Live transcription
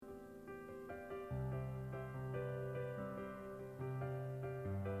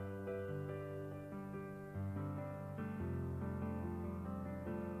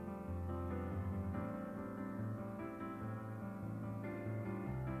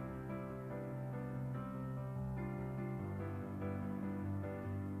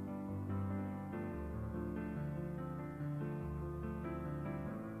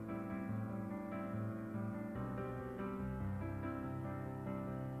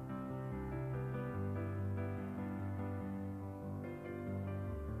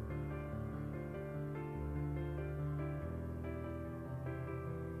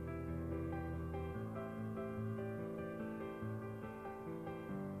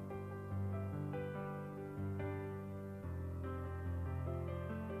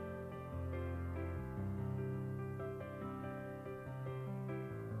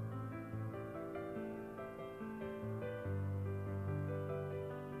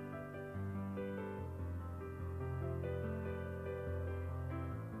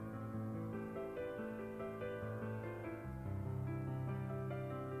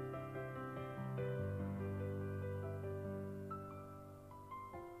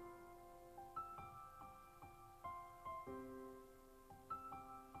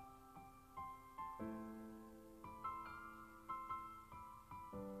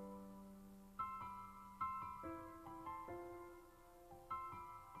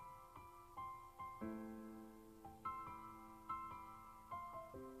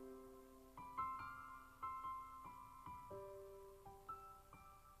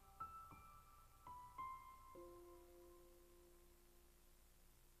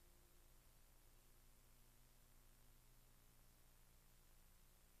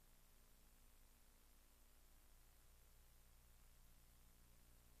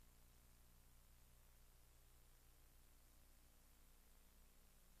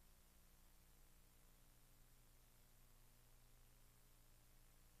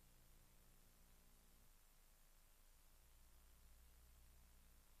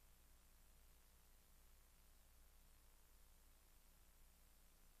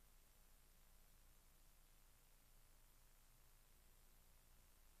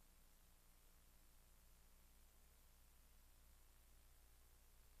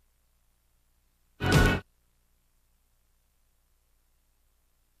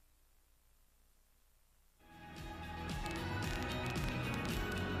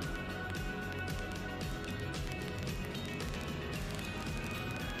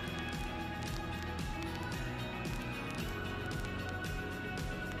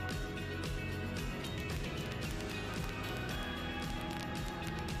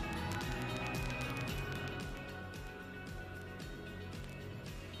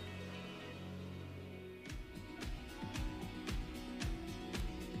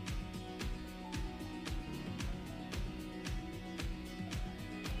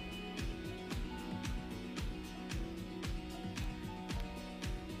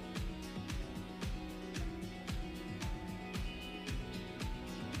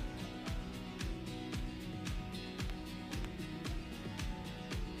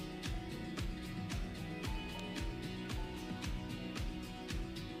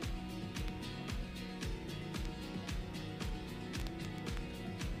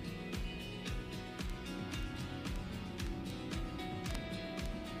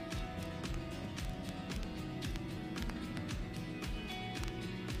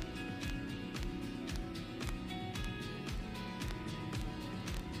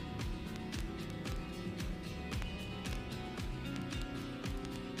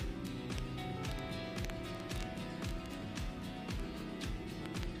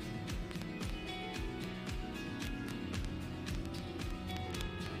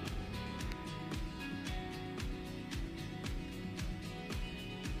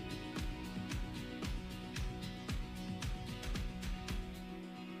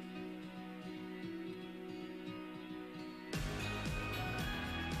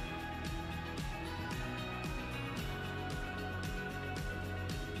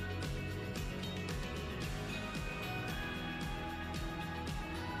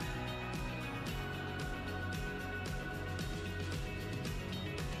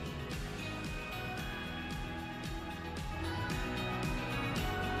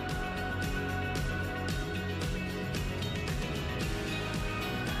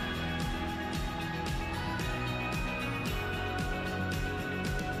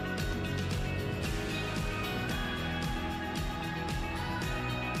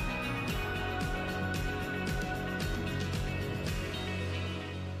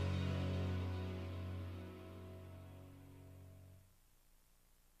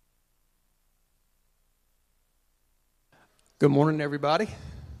Good morning, everybody.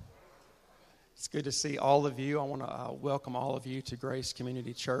 It's good to see all of you. I want to welcome all of you to Grace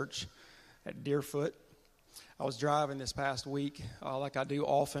Community Church at Deerfoot. I was driving this past week, like I do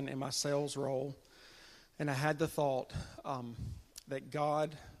often in my sales role, and I had the thought that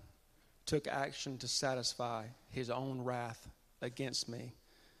God took action to satisfy his own wrath against me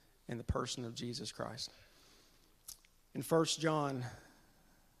in the person of Jesus Christ. In 1 John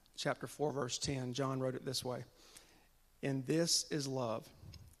chapter 4, verse 10, John wrote it this way: "And this is love,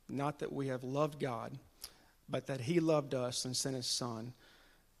 not that we have loved God, but that he loved us and sent his Son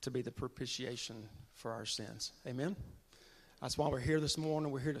to be the propitiation for our sins." Amen? That's why we're here this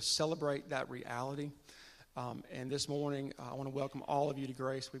morning. We're here to celebrate that reality. And this morning, I want to welcome all of you to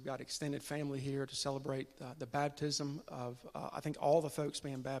Grace. We've got extended family here to celebrate the baptism of, I think all the folks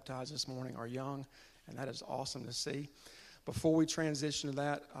being baptized this morning are young, and that is awesome to see. Before we transition to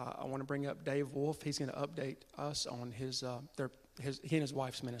that, I want to bring up Dave Wolf. He's going to update us on he and his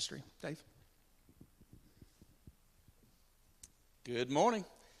wife's ministry. Dave? Good morning.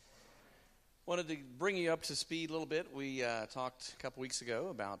 Wanted to bring you up to speed a little bit. We talked a couple weeks ago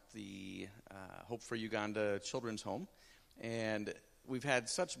about the Hope for Uganda Children's Home, and we've had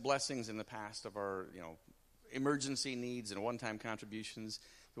such blessings in the past of our, emergency needs and one-time contributions.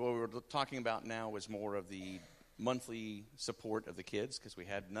 What we were talking about now was more of the monthly support of the kids, because we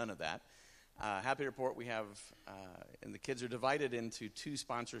had none of that. Happy to report we have, and the kids are divided into 2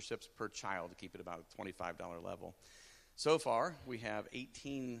 sponsorships per child to keep it about a $25 level. So far, we have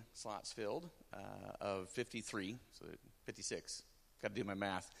 18 slots filled of 53, so 56. Got to do my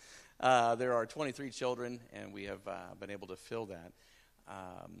math. There are 23 children, and we have been able to fill that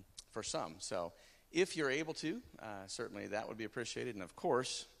for some. So if you're able to, certainly that would be appreciated. And, of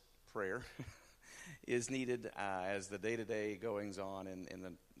course, prayer is needed as the day-to-day goings on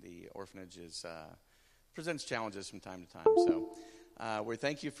in the orphanage presents challenges from time to time. So we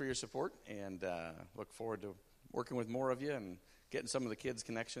thank you for your support and look forward to working with more of you and getting some of the kids'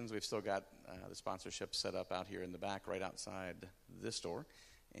 connections. We've still got the sponsorship set up out here in the back right outside this door,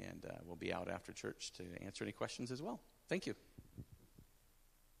 and we'll be out after church to answer any questions as well. Thank you.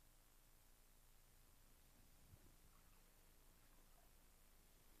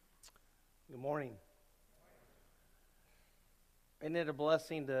 Good morning. Isn't it a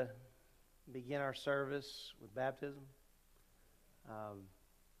blessing to begin our service with baptism?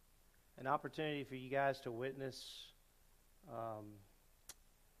 An opportunity for you guys to witness,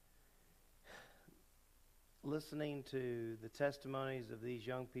 listening to the testimonies of these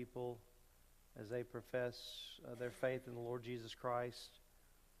young people as they profess their faith in the Lord Jesus Christ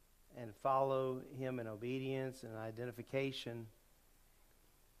and follow him in obedience and identification.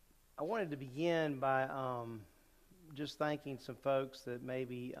 I wanted to begin by just thanking some folks that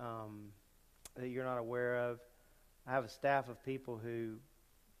maybe that you're not aware of. I have a staff of people who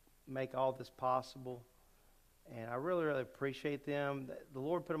make all this possible, and I really, really appreciate them. The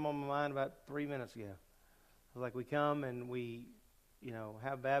Lord put them on my mind about 3 minutes ago. I was like, we come and we,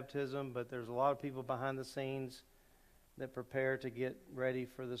 have baptism, but there's a lot of people behind the scenes that prepare to get ready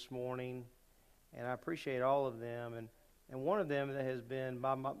for this morning, and I appreciate all of them. And one of them that has been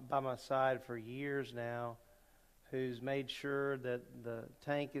by my side for years now, who's made sure that the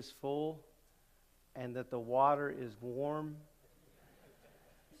tank is full and that the water is warm,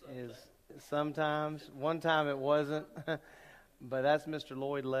 is sometimes. One time it wasn't, but that's Mr.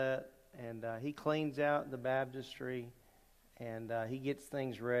 Lloyd Lett, and he cleans out the baptistry, and he gets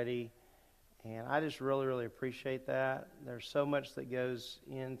things ready, and I just really, really appreciate that. There's so much that goes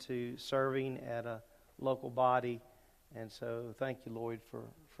into serving at a local body. And so thank you, Lloyd,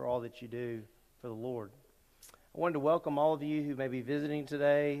 for all that you do for the Lord. I wanted to welcome all of you who may be visiting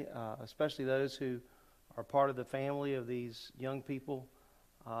today, especially those who are part of the family of these young people,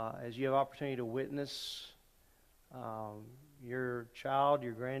 as you have opportunity to witness your child,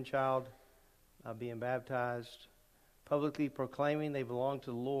 your grandchild being baptized, publicly proclaiming they belong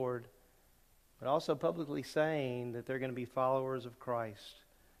to the Lord, but also publicly saying that they're going to be followers of Christ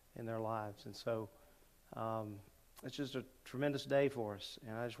in their lives. And so it's just a tremendous day for us,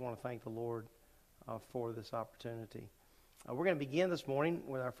 and I just want to thank the Lord for this opportunity. We're going to begin this morning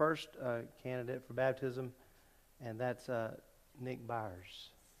with our first candidate for baptism, and that's Nick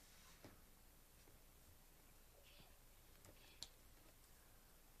Byers.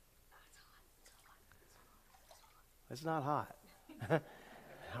 It's not hot.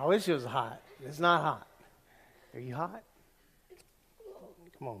 I wish it was hot. It's not hot. Are you hot?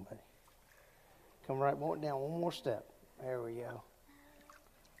 Come on, buddy. Come right down one more step. There we go.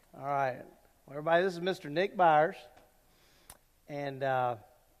 All right. Well, everybody, this is Mr. Nick Byers. And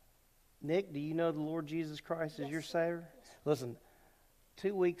Nick, do you know the Lord Jesus Christ as your Savior? Listen,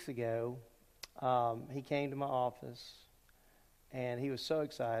 2 weeks ago, he came to my office, and he was so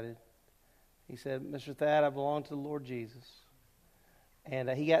excited. He said, Mr. Thad, I belong to the Lord Jesus. And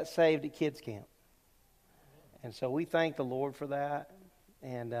he got saved at kids camp. And so we thank the Lord for that.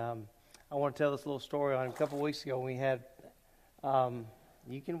 And I want to tell this little story on him. A couple of weeks ago, we had,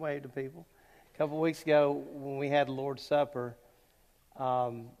 you can wave to people. A couple of weeks ago, when we had the Lord's Supper,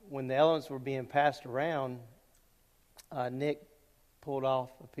 when the elements were being passed around, Nick pulled off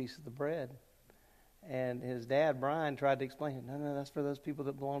a piece of the bread. And his dad, Brian, tried to explain it. No, that's for those people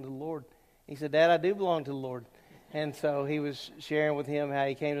that belong to the Lord. He said, Dad, I do belong to the Lord. And so he was sharing with him how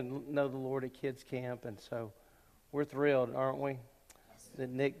he came to know the Lord at kids camp. And so we're thrilled, aren't we, that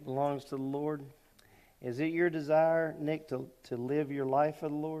Nick belongs to the Lord? Is it your desire, Nick, to live your life for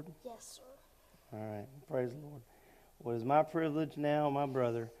the Lord? Yes, sir. All right. Praise the Lord. Well, it is my privilege now, my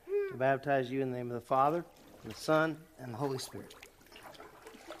brother, to baptize you in the name of the Father, and the Son, and the Holy Spirit.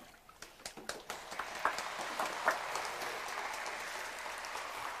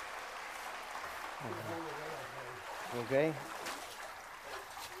 Okay?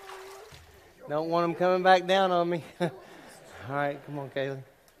 Don't want them coming back down on me. All right, come on, Kaylee.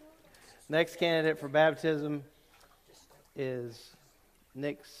 Next candidate for baptism is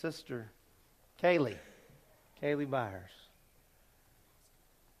Nick's sister, Kaylee. Kaylee Byers.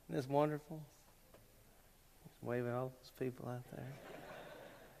 Isn't this wonderful? Just waving all those people out there.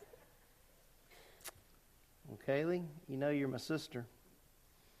 Well, Kaylee, you know you're my sister.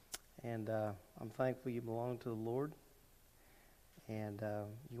 And I'm thankful you belong to the Lord. And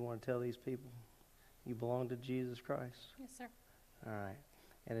you want to tell these people you belong to Jesus Christ? Yes, sir. All right.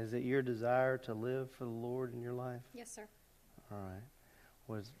 And is it your desire to live for the Lord in your life? Yes, sir. All right.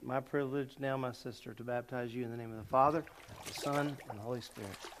 Well, it's my privilege now, my sister, to baptize you in the name of the Father, the Son, and the Holy Spirit.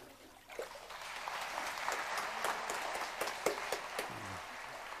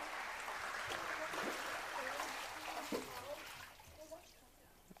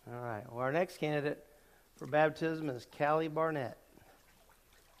 All right. Well, our next candidate for baptism is Callie Barnett.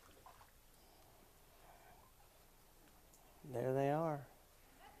 There they are.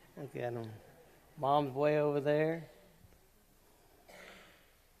 Look at them. Mom's way over there.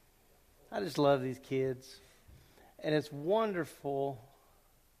 I just love these kids. And it's wonderful.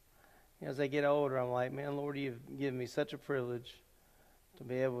 As they get older, I'm like, man, Lord, you've given me such a privilege to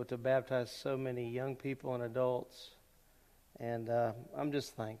be able to baptize so many young people and adults. And I'm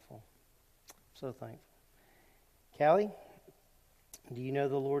just thankful. So thankful. Callie, do you know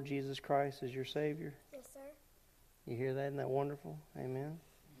the Lord Jesus Christ as your Savior? Yes, sir. You hear that? Isn't that wonderful? Amen.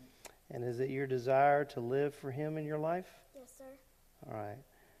 And is it your desire to live for Him in your life? Yes, sir. All right.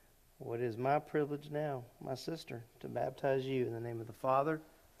 Well, it is my privilege now, my sister, to baptize you in the name of the Father,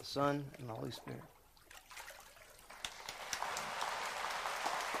 the Son, and the Holy Spirit.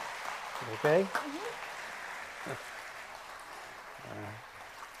 Okay? Mm-hmm.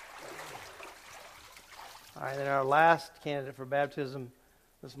 All right, then our last candidate for baptism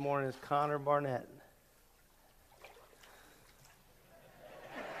this morning is Connor Barnett.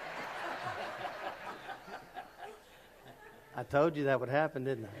 I told you that would happen,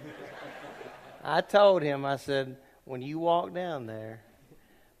 didn't I? I told him, I said, when you walk down there,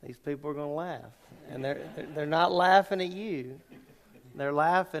 these people are going to laugh. And they're not laughing at you. They're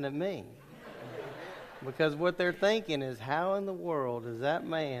laughing at me. Because what they're thinking is, how in the world is that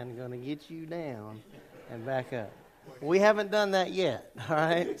man going to get you down and back up? We haven't done that yet, all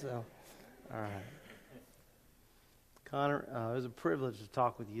right? So, all right. Connor, it was a privilege to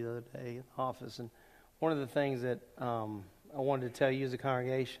talk with you the other day in the office. And one of the things that I wanted to tell you as a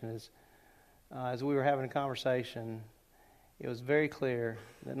congregation is, as we were having a conversation, it was very clear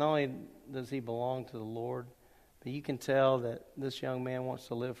that not only does he belong to the Lord, but you can tell that this young man wants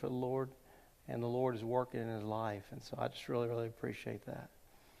to live for the Lord, and the Lord is working in his life. And so I just really, really appreciate that.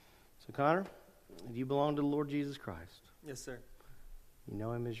 So, Connor, do you belong to the Lord Jesus Christ? Yes, sir. You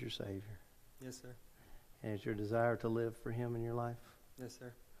know Him as your Savior. Yes, sir. And it's your desire to live for Him in your life? Yes,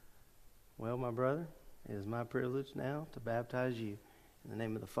 sir. Well, my brother, it is my privilege now to baptize you in the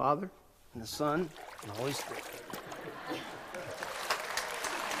name of the Father, and the Son, and the Holy Spirit.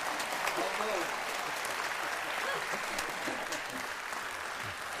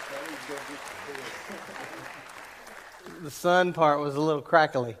 The Son part was a little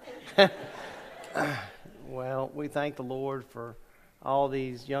crackly. Well, we thank the Lord for all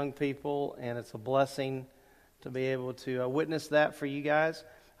these young people, and it's a blessing to be able to witness that for you guys.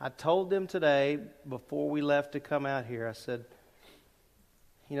 I told them today, before we left to come out here, I said,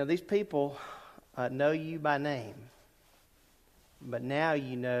 you know, these people know you by name, but now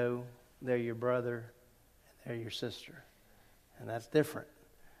you know they're your brother and they're your sister. and that's different.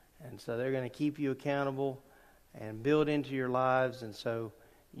 And so they're going to keep you accountable and build into your lives. And so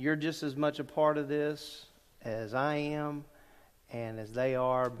you're just as much a part of this as I am and as they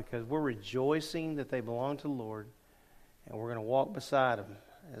are, because we're rejoicing that they belong to the Lord, and we're going to walk beside them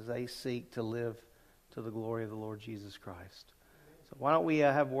as they seek to live to the glory of the Lord Jesus Christ. So why don't we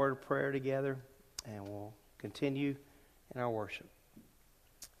have a word of prayer together, and we'll continue in our worship.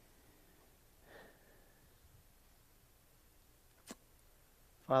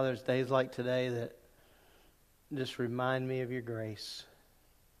 Father, it's days like today that just remind me of your grace,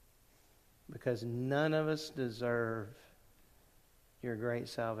 because none of us deserve your great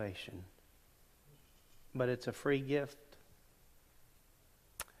salvation. But it's a free gift,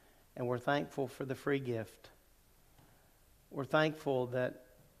 and we're thankful for the free gift. We're thankful that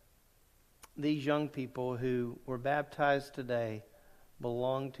these young people who were baptized today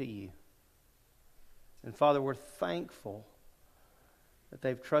belong to you. And Father, we're thankful that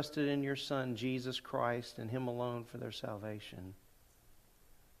they've trusted in your Son, Jesus Christ, and Him alone for their salvation.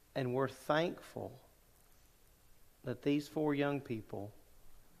 And we're thankful that these 4 young people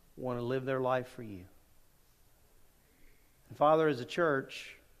want to live their life for you. And Father, as the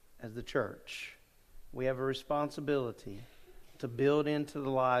church, we have a responsibility to build into the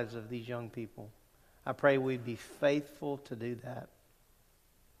lives of these young people. I pray we'd be faithful to do that.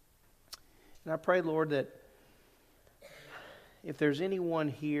 And I pray, Lord, that if there's anyone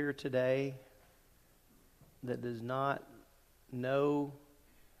here today that does not know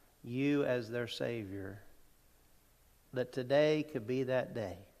you as their Savior, that today could be that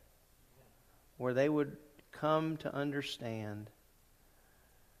day where they would come to understand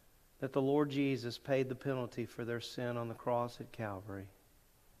that the Lord Jesus paid the penalty for their sin on the cross at Calvary,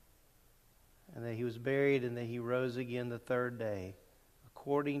 and that He was buried and that He rose again the 3rd day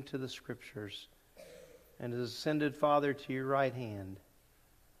according to the Scriptures, and has ascended, Father, to your right hand.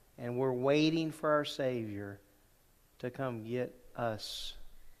 And we're waiting for our Savior to come get us.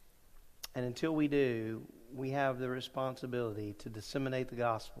 And until we do, we have the responsibility to disseminate the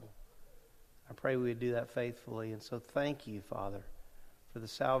gospel. I pray we would do that faithfully. And so thank you, Father, for the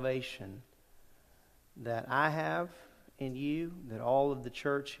salvation that I have in you, that all of the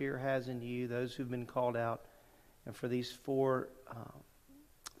church here has in you, those who've been called out, and for these 4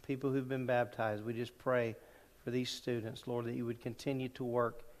 people who've been baptized. We just pray for these students, Lord, that you would continue to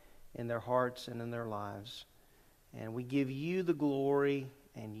work in their hearts and in their lives. And we give you the glory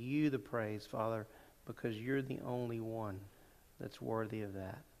and you the praise, Father, because you're the only one that's worthy of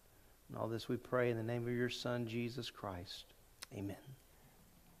that. And all this we pray in the name of your Son, Jesus Christ. Amen.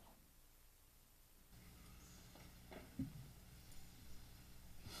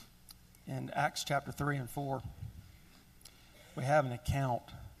 In Acts chapter 3 and 4, we have an account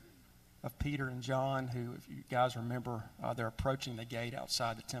of Peter and John, who, if you guys remember, they're approaching the gate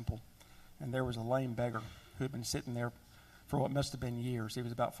outside the temple. And there was a lame beggar who had been sitting there for what must have been years. He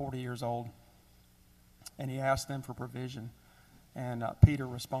was about 40 years old. And he asked them for provision. And Peter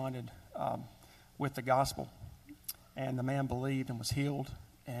responded with the gospel. And the man believed and was healed.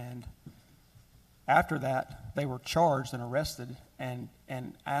 And after that, they were charged and arrested and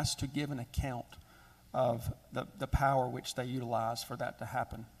asked to give an account of the power which they utilized for that to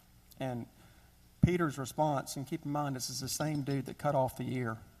happen. And Peter's response, and keep in mind this is the same dude that cut off the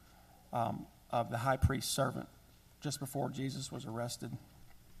ear of the high priest's servant just before Jesus was arrested.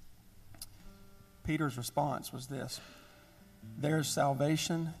 Peter's response was this: "There is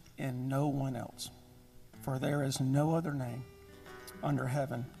salvation in no one else, for there is no other name under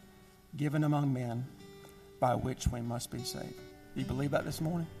heaven given among men by which we must be saved." Do you believe that this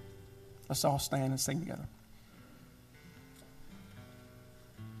morning? Let's all stand and sing together.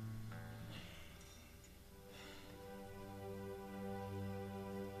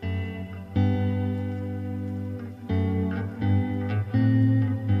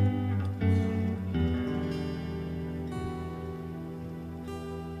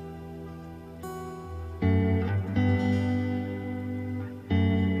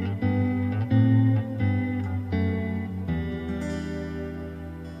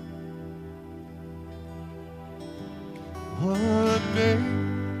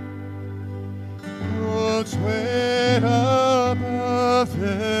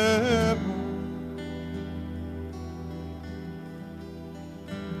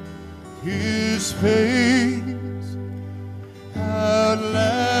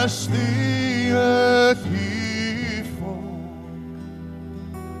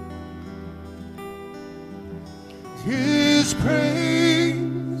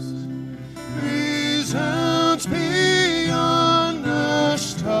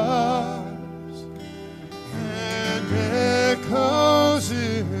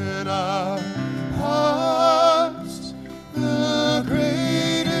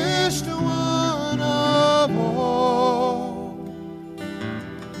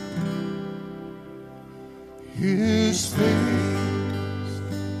 His face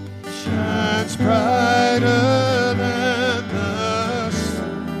shines brighter than the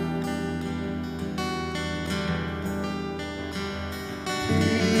sun.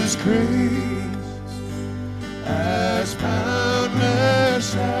 His grace as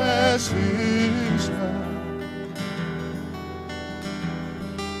boundless as His love.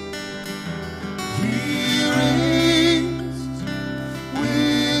 He reigns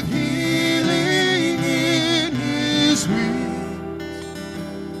with healing in His wings,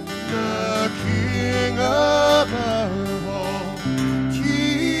 the King above all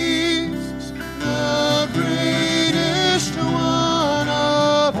kings, the greatest one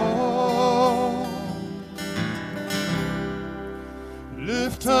of all.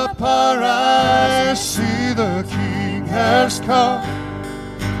 Lift up our eyes, see the King has come,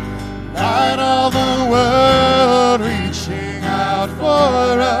 light of the world reaching out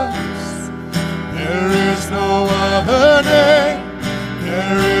for us. There is no other name,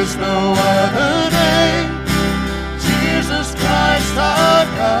 there is no other name, Jesus Christ our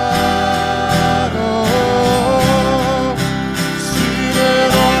God. Oh,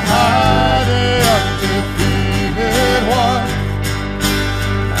 seated on high, the undefeated one,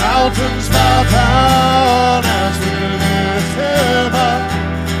 mountains bow down as we lift Him up.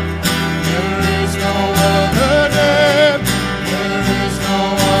 There is no other name, there is no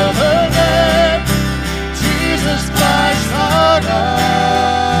other name, Jesus Christ our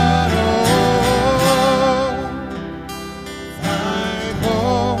God. Oh, find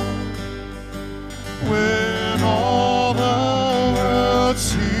hope when all the world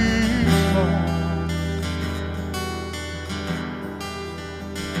seems lost.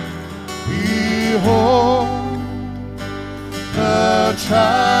 Behold the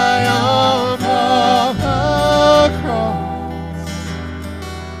triumph of the cross.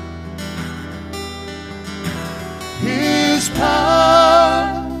 His power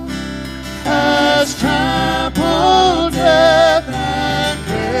has trampled death and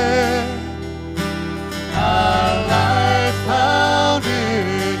grave. Our life found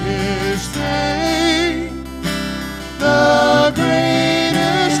in His name, the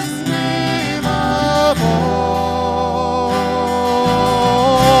greatest name of all.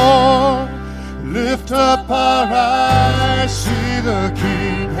 Lift up our eyes, see the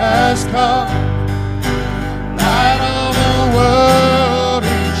King has come, light of the world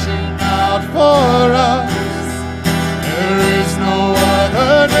reaching out for us. There is no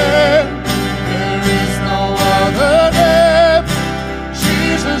other name, there is no other name,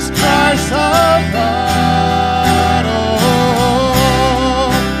 Jesus Christ our God.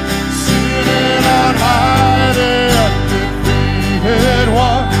 Oh, seated on high, the undefeated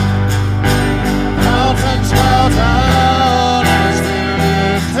one, mountains bow down as we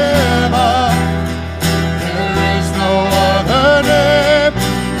lift Him up. There is no other name,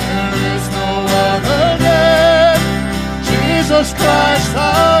 there is no other name, Jesus Christ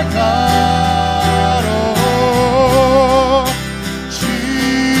our God. Oh,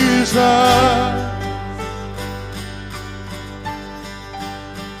 Jesus.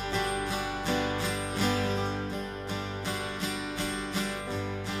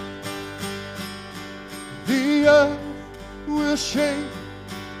 The earth will shake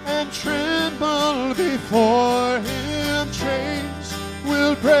and tremble before Him. Chains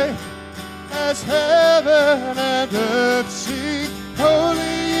will break as heaven and earth sing.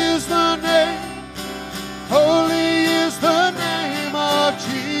 Holy is the name, holy is the name of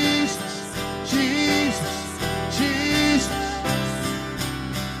Jesus, Jesus, Jesus.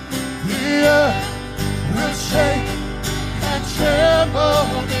 The earth will shake and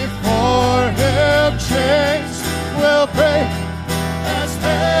tremble before Him. Chains will break as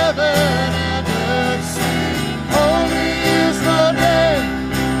heaven and earth sing. Holy is the name,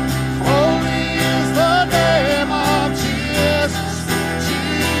 holy is the name of Jesus.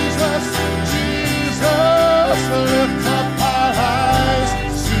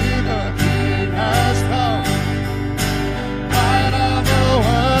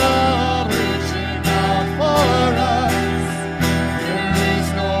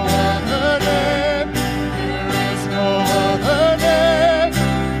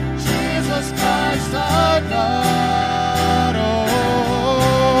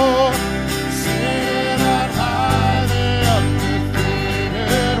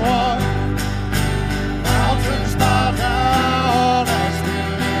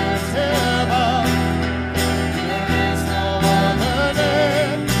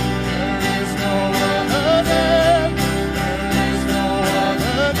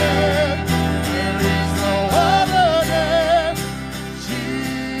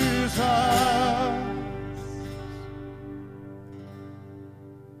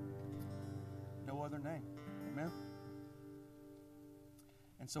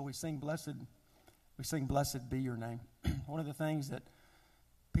 so we sing blessed be your name. One of the things that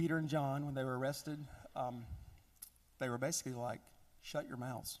Peter and John, when they were arrested, they were basically like, shut your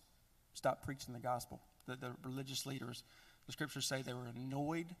mouths. Stop preaching the gospel. The religious leaders, the scriptures say they were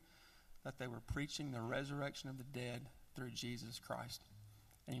annoyed that they were preaching the resurrection of the dead through Jesus Christ.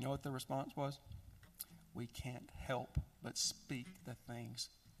 And you know what the response was? We can't help but speak the things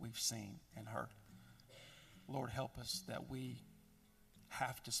we've seen and heard. Lord, help us that we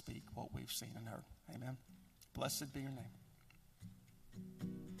have to speak what we've seen and heard. Amen. Blessed be your name.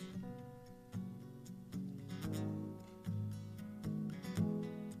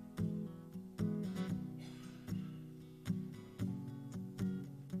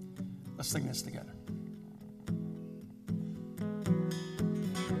 Let's sing this together.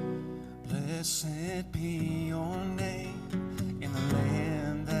 Blessed be your name in the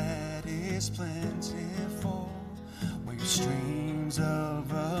land that is plentiful, where your streams of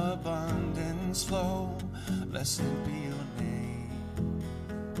abundance flow. Blessed be your name.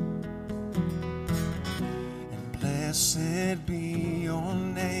 And blessed be your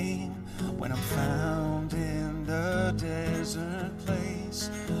name when I'm found in the desert place.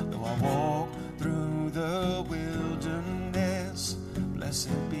 Though I walk through the wilderness,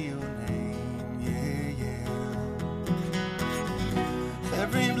 blessed be your name, yeah, yeah.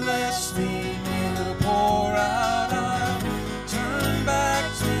 Every blessing you pour out, I'll turn back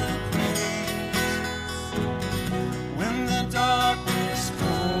to praise. When the darkness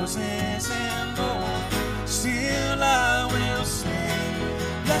closes in, Lord, still I will sing.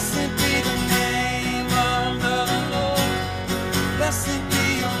 Blessed be the name of the Lord. Blessed be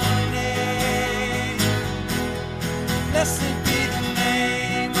your name. Blessed be the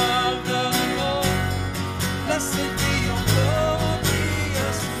name of the Lord. Blessed be your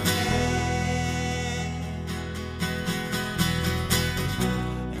glorious name.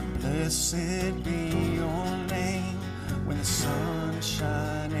 And blessed be your name when the sun's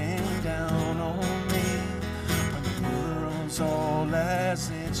shining down on me, when the world's all as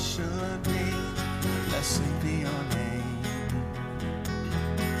it should be. Blessed be your name.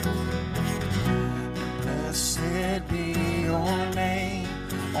 And blessed be your name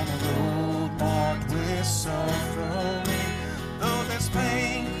on the road marked with suffering. Though there's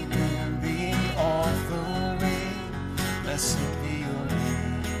pain in the offering, blessed be your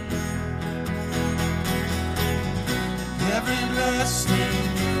name. Every blessing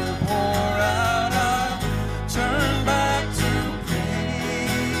you pour out, I'll turn back to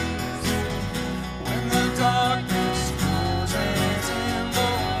praise. When the darkness closes in,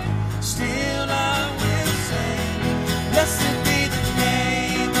 Lord, still I will sing. Blessed be the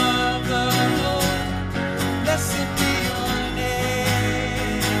name of the Lord. Blessed be your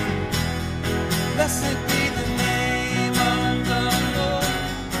name. Blessed be the name of the Lord.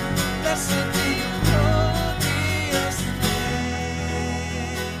 Blessed be your glorious name.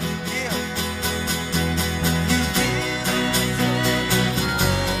 Yeah. You give and take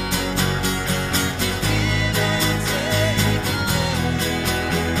away. You give and take away.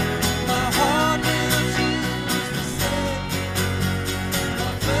 My heart will choose to say,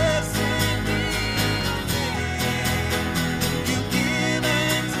 blessed be your name. You give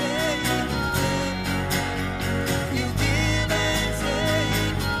and take away. You give and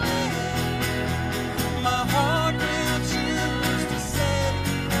take away. My heart will choose to say,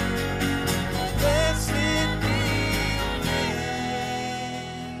 blessed be your name.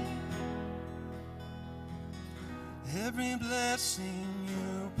 Every blessing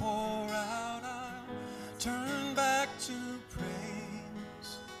you pour out, I'll turn back to praise.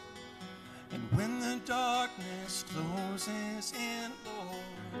 And when the darkness closes in, Lord,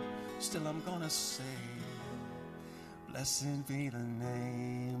 still I'm gonna say, blessed be the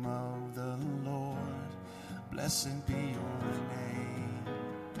name of the Lord. Blessed be your name.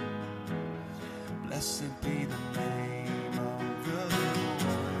 Blessed be the name of the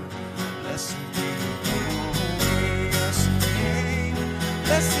Lord. Blessed be your glorious name.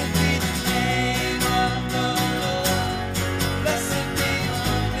 Blessed be the name of the Lord. Blessed be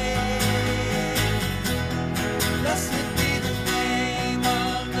your name. Blessed be the name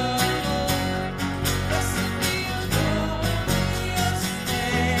of the Lord. Blessed be your glorious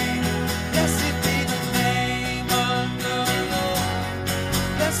name. Blessed be the name of the Lord.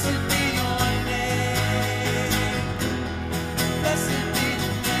 Blessed be your name. Blessed be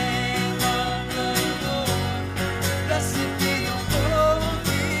the name of the Lord. Blessed be your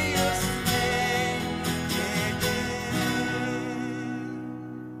glorious name. Yeah, yeah.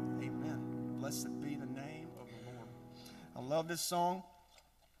 Amen. Blessed be the name of the Lord. I love this song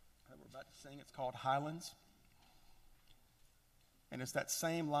that we're about to sing. It's called Highlands. And it's that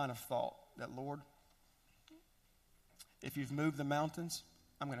same line of thought that, Lord, if you've moved the mountains,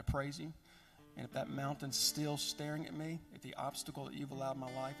 I'm going to praise you. And if that mountain's still staring at me, if the obstacle that you've allowed in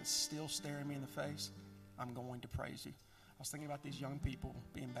my life is still staring me in the face, I'm going to praise you. I was thinking about these young people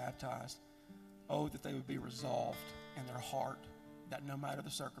being baptized. Oh, that they would be resolved in their heart that no matter the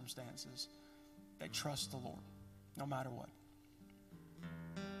circumstances, they trust the Lord, no matter what.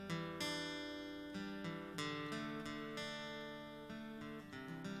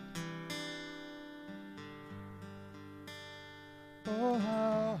 Oh,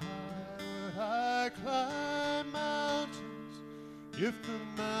 how high would I climb mountains if the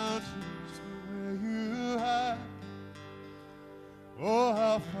mountains were where you hide? Oh,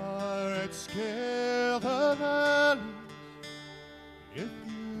 how far I'd scale the valleys if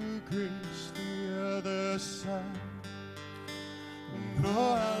you graced the other side. And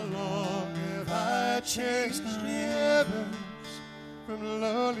oh, how long have I chased rivers from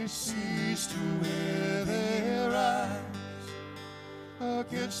lonely seas to where they rise?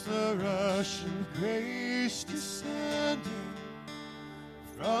 Against the rush of grace descending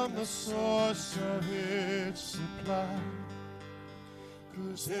from the source of its supply.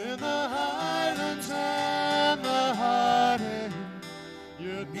 'Cause in the highlands and the heartache,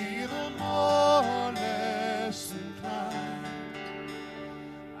 you're neither more nor less inclined.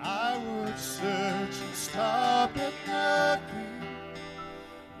 I would search and stop at nothing.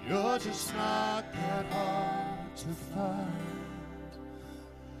 You're just not that hard to find.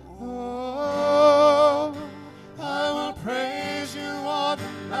 Oh, I will praise you on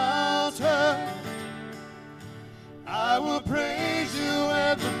the mountain. I will praise you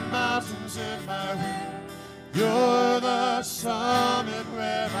and the mountains in my way. You're the summit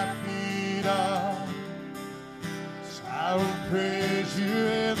where my feet are. So I will praise you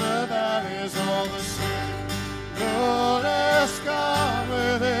in the valleys all the same. No less God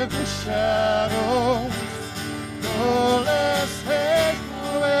within the shadows. No less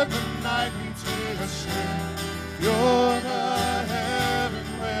faithful when the night meets me astray. You're the heaven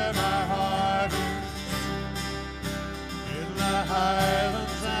where my heart is. In the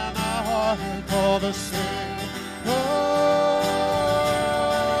highlands and the heartache all the same.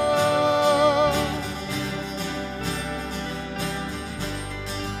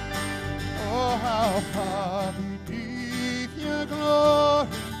 Oh, how far beneath your glory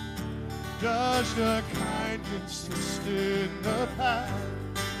does your kindness extend the path,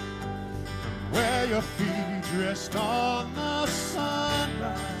 where your feet rest on the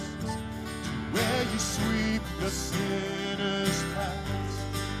sunrise, to where you sweep the sinner's past.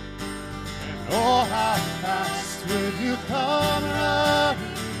 And oh, how fast will you come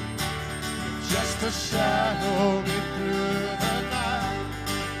running, just to shadow me through the night.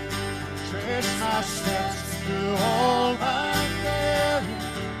 Trace my steps through all my daring,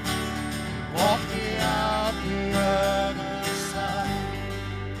 walk me out the other side.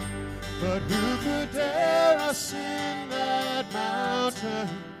 But who could dare ascend that mountain,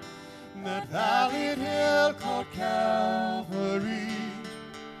 that valleyed hill called Calvary?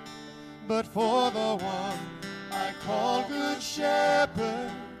 But for the one I call Good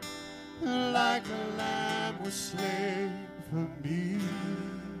Shepherd, who like a lamb was slain for me.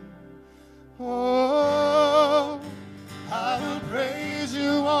 Oh, I will praise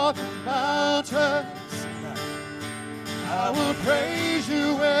you on the mountains. I will praise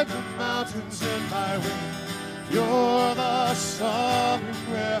you when the mountains in my way. You're the summit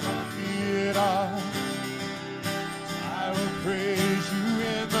where my feet are. I will praise you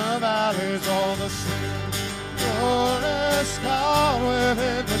in the valleys all the same. No less God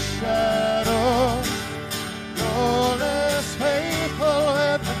within the shadows. No less faithful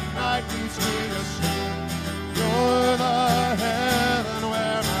when the night meets me astray. You're the heaven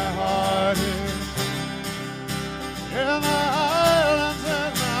where my heart is. In the islands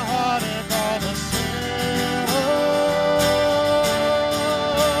and the heartache all the same.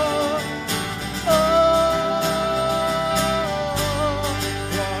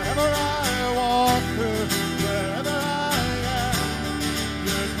 Wherever I walk through, wherever I am,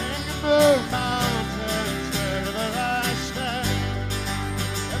 you're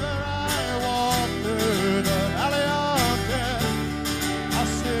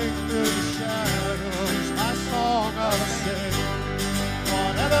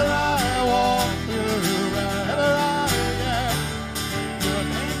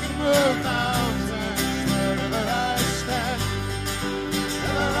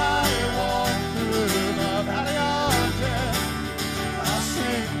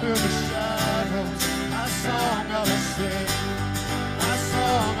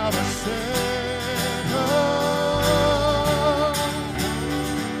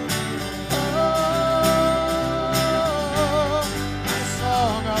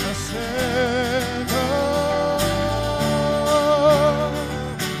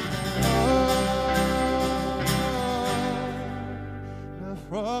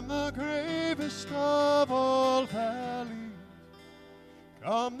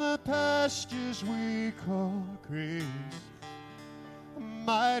from the pastures we call grace. A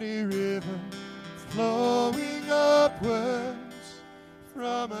mighty river flowing upwards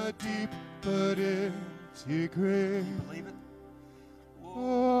from a deep but empty grave. Believe it?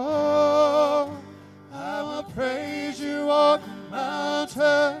 Oh, I will praise you on the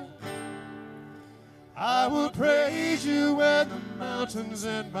mountain. I will praise you when the mountain's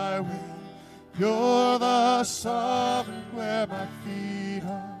in my way. You're the sovereign where my feet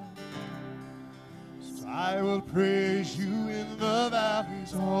are. So I will praise you in the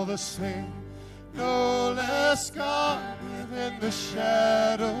valleys all the same. No less God within the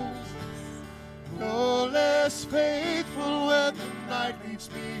shadows. No less faithful when the night leads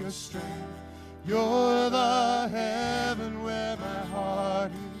me astray. You're the heaven where my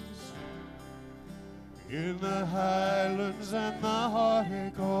heart is. In the highlands and the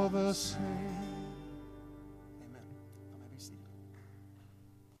heartache all the same. Amen. You may be seated.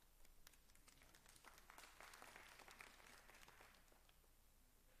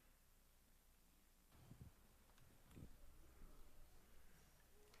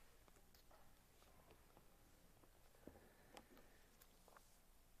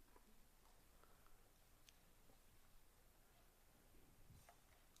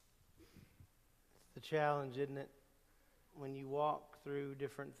 The challenge, isn't it? When you walk through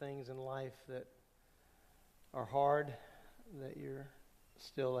different things in life that are hard, that you're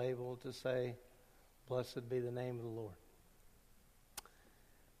still able to say, blessed be the name of the Lord.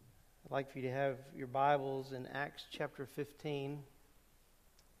 I'd like for you to have your Bibles in Acts chapter 15.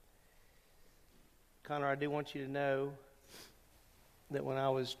 Connor, I do want you to know that when I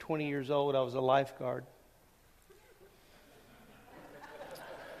was 20 years old, I was a lifeguard.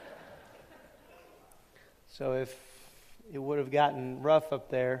 So if it would have gotten rough up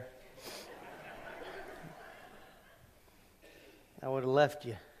there, I would have left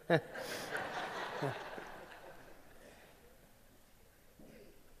you.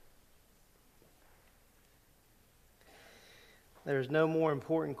 There's no more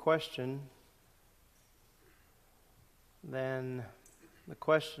important question than the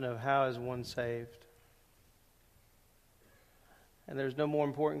question of how is one saved. And there's no more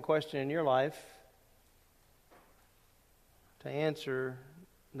important question in your life to answer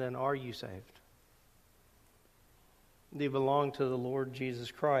than are you saved? Do you belong to the Lord Jesus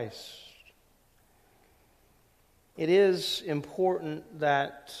Christ? It is important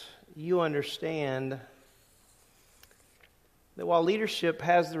that you understand that while leadership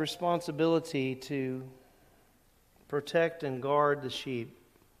has the responsibility to protect and guard the sheep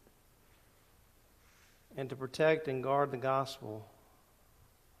and to protect and guard the gospel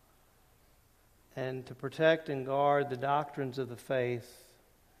and to protect and guard the doctrines of the faith,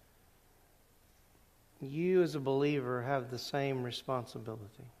 you as a believer have the same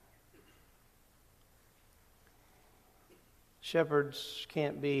responsibility. Shepherds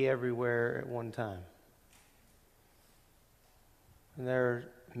can't be everywhere at one time. And there are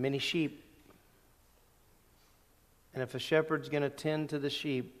many sheep. And if a shepherd's going to tend to the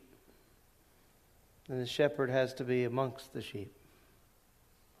sheep, then the shepherd has to be amongst the sheep.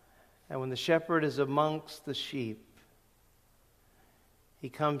 And when the shepherd is amongst the sheep, he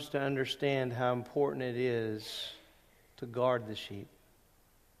comes to understand how important it is to guard the sheep.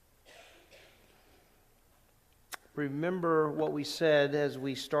 Remember what we said as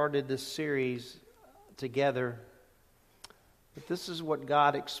we started this series together, that this is what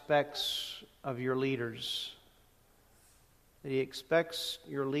God expects of your leaders. That He expects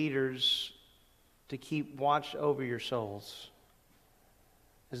your leaders to keep watch over your souls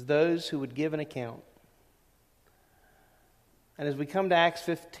as those who would give an account. And as we come to Acts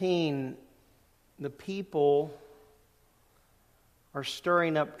 15, the people are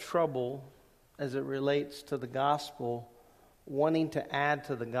stirring up trouble as it relates to the gospel, wanting to add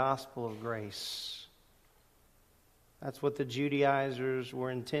to the gospel of grace. That's what the Judaizers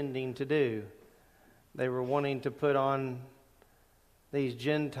were intending to do. They were wanting to put on these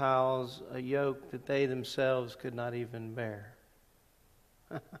Gentiles a yoke that they themselves could not even bear.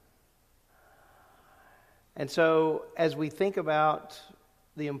 And so, as we think about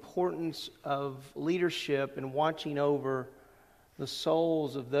the importance of leadership and watching over the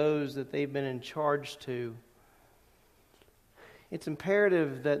souls of those that they've been in charge to, it's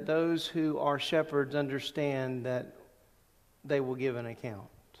imperative that those who are shepherds understand that they will give an account.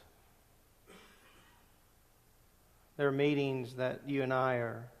 There are meetings that you and I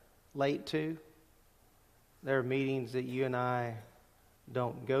are late to. There are meetings that you and I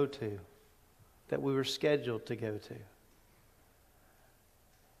don't go to, that we were scheduled to go to.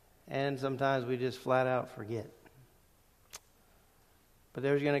 And sometimes we just flat out forget. But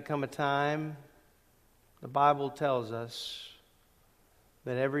there's going to come a time, the Bible tells us,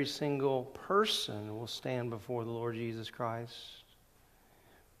 that every single person will stand before the Lord Jesus Christ.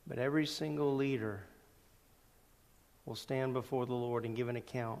 But every single leader will stand before the Lord and give an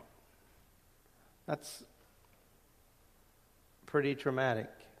account. That's pretty traumatic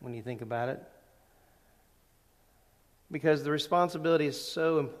when you think about it. Because the responsibility is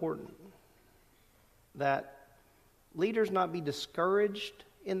so important that leaders not be discouraged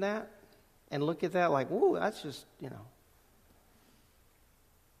in that and look at that like, whoa, that's just,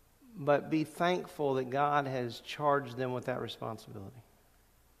 But be thankful that God has charged them with that responsibility.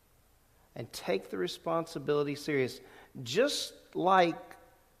 And take the responsibility serious. Just like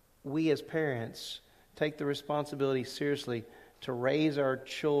we as parents take the responsibility seriously to raise our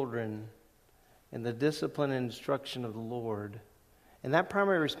children in the discipline and instruction of the Lord. And that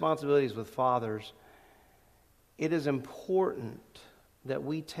primary responsibility is with fathers. It is important that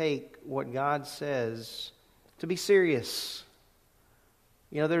we take what God says to be serious.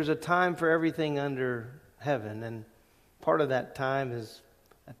 There's a time for everything under heaven, and part of that time is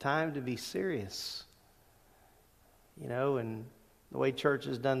a time to be serious. And the way church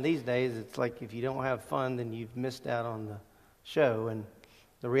is done these days, it's like if you don't have fun, then you've missed out on the show. And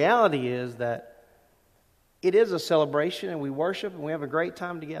the reality is that it is a celebration, and we worship, and we have a great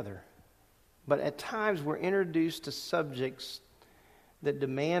time together. But at times we're introduced to subjects that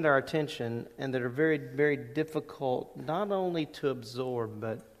demand our attention and that are very, very difficult not only to absorb,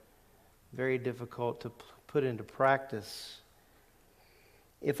 but very difficult to put into practice.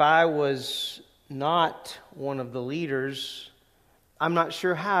 If I was not one of the leaders, I'm not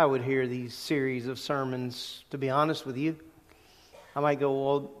sure how I would hear these series of sermons, to be honest with you. I might go,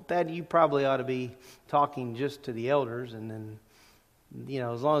 well, Dad, you probably ought to be talking just to the elders, and then,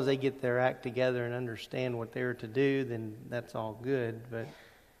 as long as they get their act together and understand what they're to do, then that's all good. But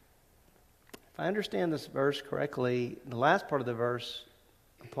if I understand this verse correctly, the last part of the verse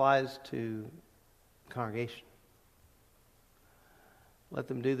applies to congregation. Let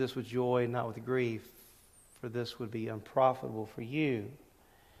them do this with joy, not with grief, for this would be unprofitable for you.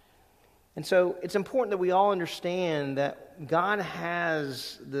 And so it's important that we all understand that God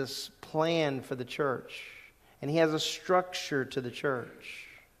has this plan for the church, and He has a structure to the church.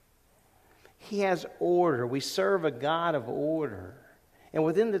 He has order. We serve a God of order. And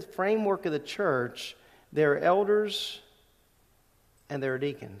within the framework of the church, there are elders and there are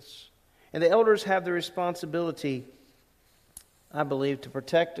deacons. And the elders have the responsibility, I believe, to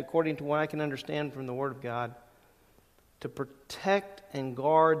protect, according to what I can understand from the Word of God, to protect and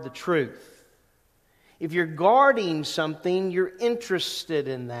guard the truth. If you're guarding something, you're interested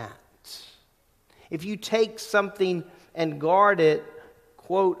in that. If you take something and guard it,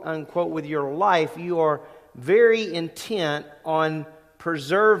 quote unquote, with your life, you are very intent on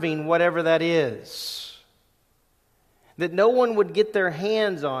preserving whatever that is. That no one would get their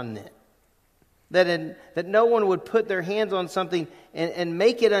hands on it. That no one would put their hands on something and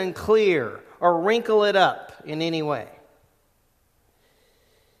make it unclear or wrinkle it up in any way.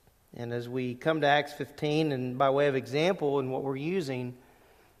 And as we come to Acts 15, and by way of example in what we're using,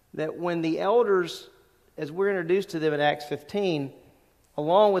 that when the elders, as we're introduced to them in Acts 15,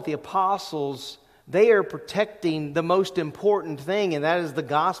 along with the apostles, they are protecting the most important thing, and that is the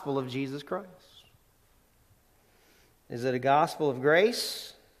gospel of Jesus Christ. Is it a gospel of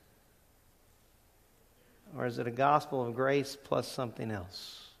grace? Or is it a gospel of grace plus something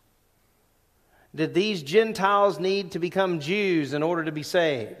else? Did these Gentiles need to become Jews in order to be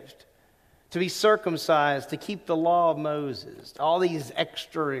saved? To be circumcised, to keep the law of Moses? All these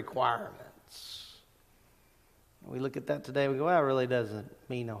extra requirements. We look at that today and we go, well, that really doesn't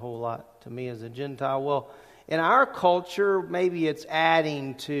mean a whole lot to me as a Gentile. Well, in our culture, maybe it's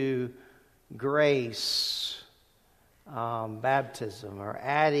adding to grace, baptism, or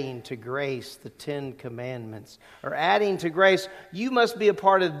adding to grace the 10 Commandments, or adding to grace, you must be a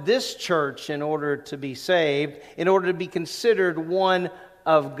part of this church in order to be saved, in order to be considered one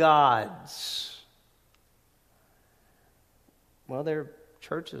of God's. Well, there are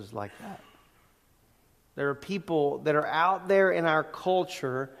churches like that. There are people that are out there in our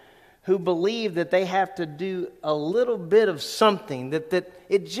culture who believe that they have to do a little bit of something, that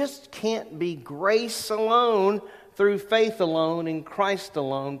it just can't be grace alone, through faith alone, in Christ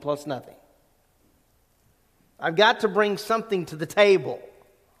alone, plus nothing. I've got to bring something to the table.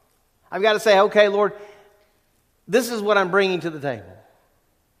 I've got to say, okay, Lord, this is what I'm bringing to the table.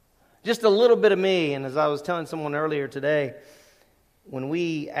 Just a little bit of me. And as I was telling someone earlier today, when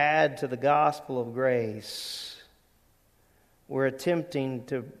we add to the gospel of grace, we're attempting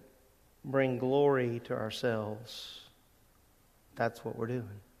to bring glory to ourselves. That's what we're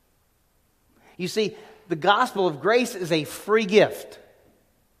doing. You see, the gospel of grace is a free gift.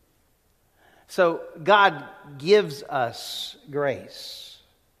 So God gives us grace.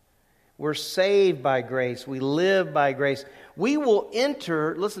 We're saved by grace. We live by grace. We will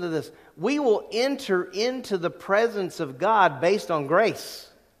enter, listen to this, we will enter into the presence of God based on grace.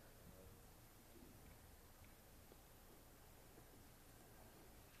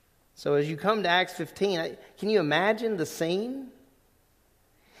 So as you come to Acts 15, can you imagine the scene?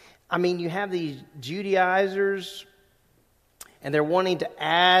 I mean, you have these Judaizers, and they're wanting to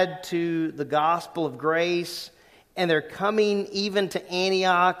add to the gospel of grace, and they're coming even to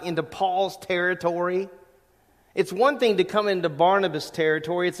Antioch, into Paul's territory. It's one thing to come into Barnabas'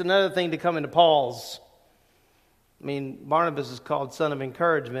 territory. It's another thing to come into Paul's. I mean, Barnabas is called son of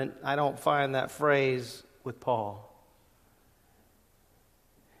encouragement. I don't find that phrase with Paul.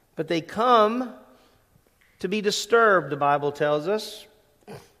 But they come to be disturbed, the Bible tells us,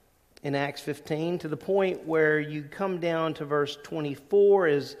 in Acts 15, to the point where you come down to verse 24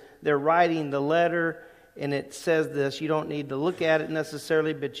 as they're writing the letter, and it says this. You don't need to look at it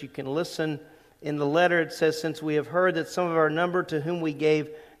necessarily, but you can listen. In the letter it says, "Since we have heard that some of our number to whom we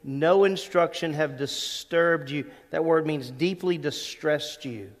gave no instruction have disturbed you." That word means deeply distressed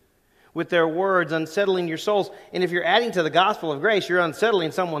you. With their words, unsettling your souls. And if you're adding to the gospel of grace, you're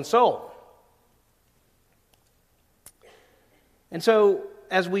unsettling someone's soul. And so,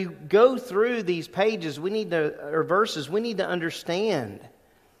 as we go through these pages, verses, we need to understand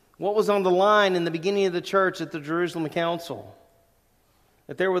what was on the line in the beginning of the church at the Jerusalem Council.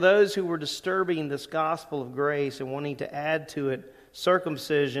 That there were those who were disturbing this gospel of grace and wanting to add to it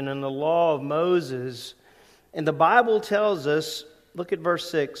circumcision and the law of Moses. And the Bible tells us, look at verse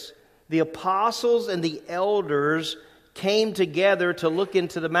 6, the apostles and the elders came together to look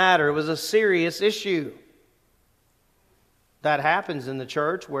into the matter. It was a serious issue. That happens in the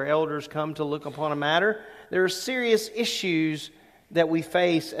church where elders come to look upon a matter. There are serious issues that we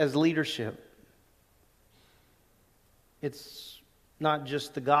face as leadership. It's not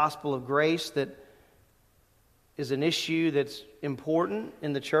just the gospel of grace that is an issue that's important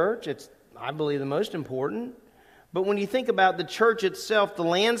in the church. It's, I believe, the most important. But when you think about the church itself, the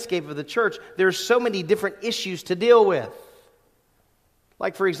landscape of the church, there's so many different issues to deal with.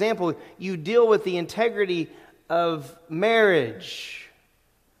 Like, for example, you deal with the integrity of marriage.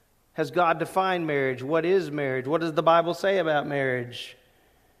 Has God defined marriage? What is marriage? What does the Bible say about marriage?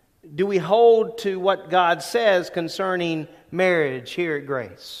 Do we hold to what God says concerning marriage here at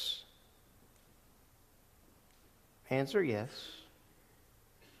Grace? Answer, yes.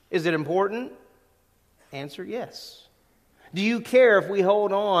 Is it important? Answer, yes. Do you care if we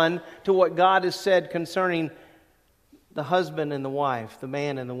hold on to what God has said concerning the husband and the wife, the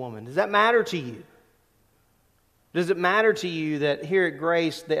man and the woman? Does that matter to you? Does it matter to you that here at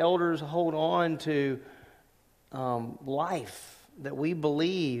Grace the elders hold on to life, that we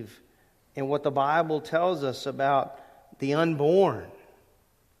believe in what the Bible tells us about the unborn,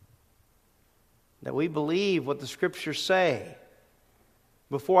 that we believe what the Scriptures say?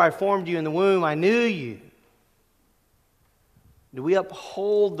 Before I formed you in the womb, I knew you. Do we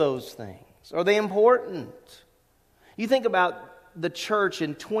uphold those things? Are they important? You think about the church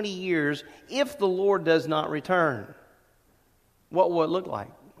in 20 years, if the Lord does not return, what will it look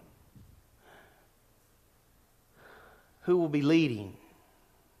like? Who will be leading?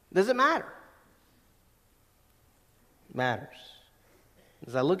 Does it matter? It matters.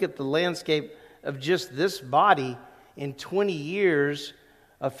 As I look at the landscape of just this body, in 20 years,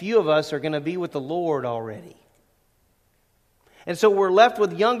 a few of us are going to be with the Lord already. And so we're left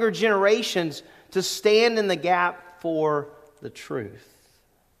with younger generations to stand in the gap for the truth.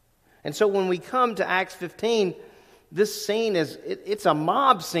 And so when we come to Acts 15, this scene it's a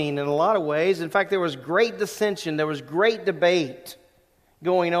mob scene in a lot of ways. In fact, there was great dissension. There was great debate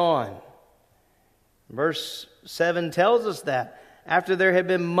going on. Verse 7 tells us that. After there had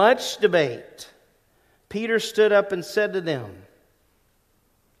been much debate, Peter stood up and said to them.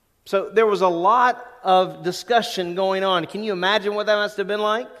 So there was a lot of discussion going on. Can you imagine what that must have been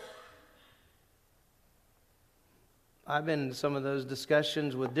like? I've been in some of those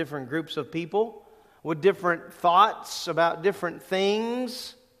discussions with different groups of people, with different thoughts about different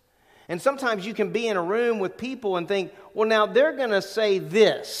things. And sometimes you can be in a room with people and think, well, now they're going to say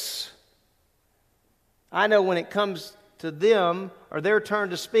this. I know when it comes to them or their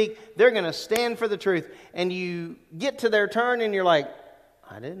turn to speak, they're going to stand for the truth. And you get to their turn and you're like,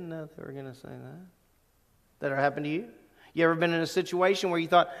 I didn't know they were going to say that. That ever happened to you? You ever been in a situation where you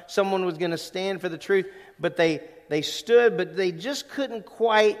thought someone was going to stand for the truth, but they stood, but they just couldn't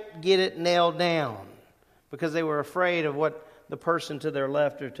quite get it nailed down because they were afraid of what the person to their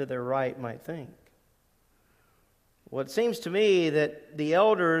left or to their right might think. Well, it seems to me that the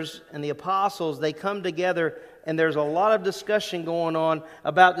elders and the apostles, they come together and there's a lot of discussion going on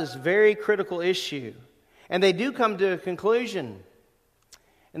about this very critical issue. And they do come to a conclusion.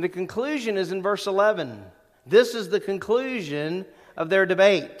 And the conclusion is in verse 11. This is the conclusion of their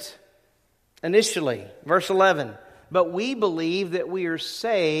debate. Initially, verse 11. But we believe that we are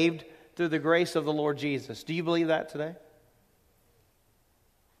saved through the grace of the Lord Jesus. Do you believe that today?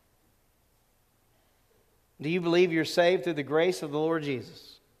 Do you believe you're saved through the grace of the Lord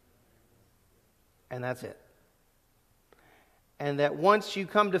Jesus? And that's it. And that once you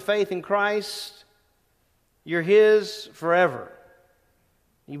come to faith in Christ, you're His forever.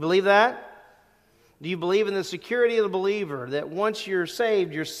 You believe that? Do you believe in the security of the believer, that once you're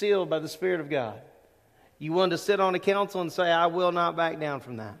saved, you're sealed by the Spirit of God? You willing to sit on a council and say, I will not back down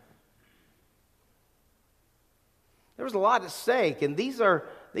from that? There was a lot at stake, and these are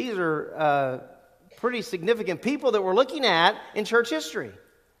pretty significant people that we're looking at in church history.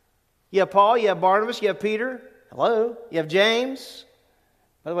 You have Paul, you have Barnabas, you have Peter. Hello. You have James.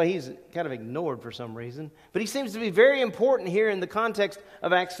 By the way, he's kind of ignored for some reason. But he seems to be very important here in the context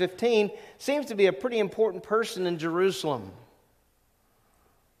of Acts 15. Seems to be a pretty important person in Jerusalem.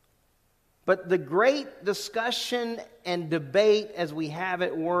 But the great discussion and debate as we have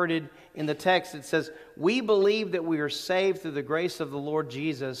it worded in the text, it says, we believe that we are saved through the grace of the Lord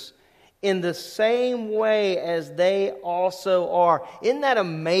Jesus in the same way as they also are. Isn't that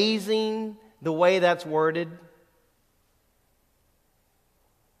amazing, the way that's worded?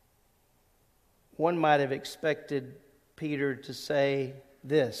 One might have expected Peter to say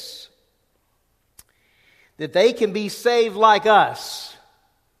this, that they can be saved like us.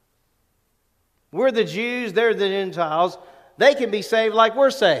 We're the Jews, they're the Gentiles. They can be saved like we're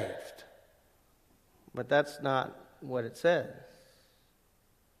saved. But that's not what it says.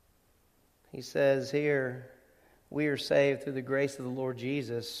 He says here, we are saved through the grace of the Lord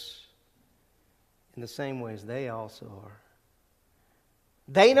Jesus in the same way as they also are.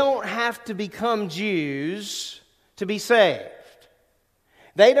 They don't have to become Jews to be saved.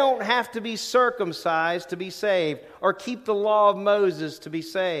 They don't have to be circumcised to be saved or keep the law of Moses to be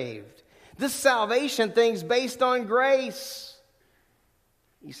saved. This salvation thing's based on grace.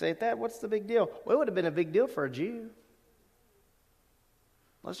 You say, Thad, what's the big deal? Well, it would have been a big deal for a Jew.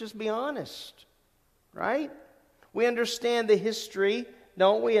 Let's just be honest, right? We understand the history,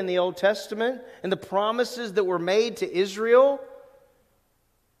 don't we, in the Old Testament and the promises that were made to Israel.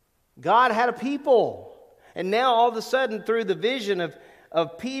 God had a people. And now all of a sudden through the vision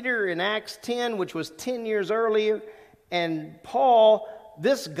of Peter in Acts 10, which was 10 years earlier, and Paul,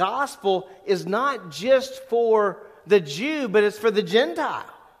 this gospel is not just for the Jew, but it's for the Gentile.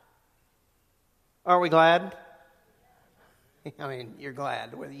 Aren't we glad? I mean, you're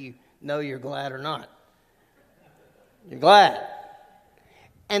glad, whether you know you're glad or not. You're glad.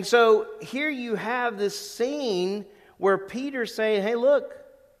 And so here you have this scene where Peter's saying, hey, look,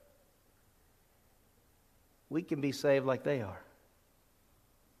 we can be saved like they are.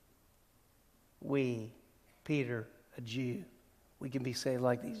 We, Peter, a Jew, we can be saved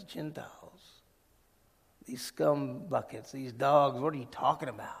like these Gentiles. These scum buckets, these dogs, what are you talking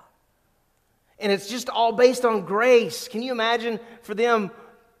about? And it's just all based on grace. Can you imagine for them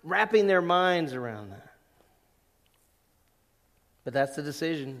wrapping their minds around that? But that's the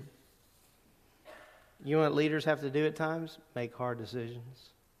decision. You know what leaders have to do at times? Make hard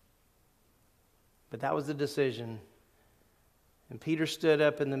decisions. But that was the decision. And Peter stood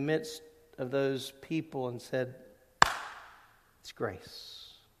up in the midst of those people and said, it's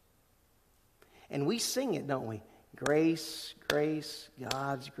grace. And we sing it, don't we? Grace, grace,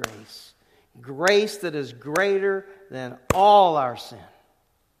 God's grace. Grace that is greater than all our sin.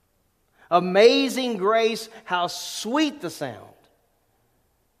 Amazing grace, how sweet the sound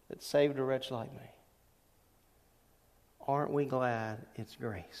that saved a wretch like me. Aren't we glad it's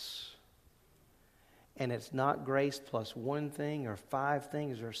grace? And it's not grace plus one thing or five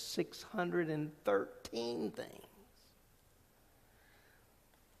things or 613 things.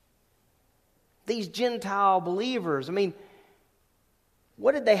 These Gentile believers, I mean,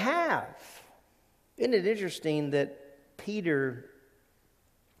 what did they have? Isn't it interesting that Peter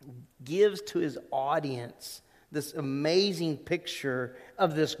gives to his audience this amazing picture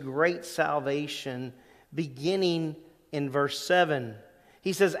of this great salvation beginning in verse 7.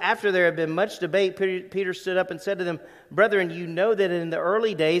 He says, after there had been much debate, Peter stood up and said to them, brethren, you know that in the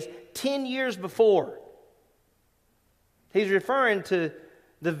early days, 10 years before, he's referring to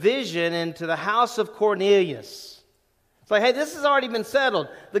the vision and to the house of Cornelius. It's like, hey, this has already been settled.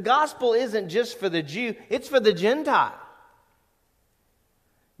 The gospel isn't just for the Jew, it's for the Gentile.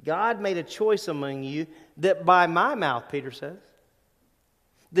 God made a choice among you that by my mouth, Peter says,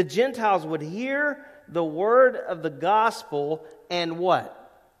 the Gentiles would hear the word of the gospel and what?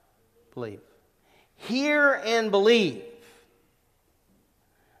 Believe. Hear and believe.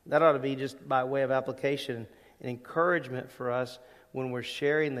 That ought to be, just by way of application, an encouragement for us when we're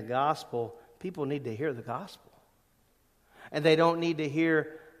sharing the gospel. People need to hear the gospel. And they don't need to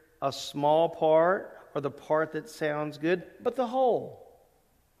hear a small part or the part that sounds good, but the whole.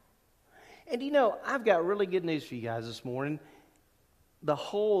 And you know, I've got really good news for you guys this morning. The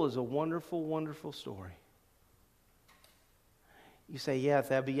whole is a wonderful, wonderful story. You say, yeah,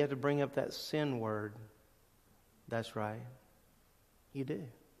 Thad, but you have to bring up that sin word. That's right. You do.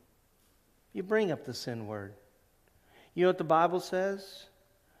 You bring up the sin word. You know what the Bible says?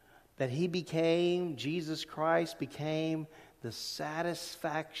 That Jesus Christ became the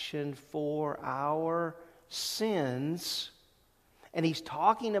satisfaction for our sins. And he's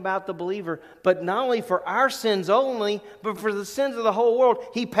talking about the believer, but not only for our sins only, but for the sins of the whole world.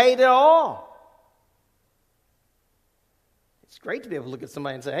 He paid it all. It's great to be able to look at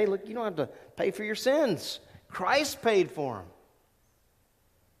somebody and say, hey, look, you don't have to pay for your sins. Christ paid for them.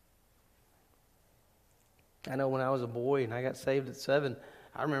 I know when I was a boy and I got saved at 7,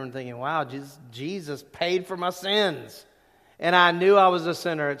 I remember thinking, wow, Jesus paid for my sins. And I knew I was a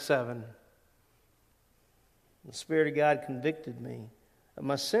sinner at 7. The Spirit of God convicted me of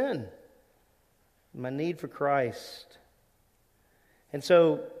my sin, my need for Christ. And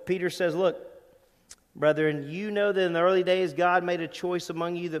so Peter says, look, brethren, you know that in the early days God made a choice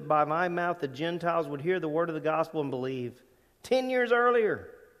among you that by my mouth the Gentiles would hear the word of the gospel and believe. 10 years earlier.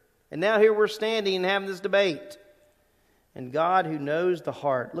 And now here we're standing and having this debate. And God, who knows the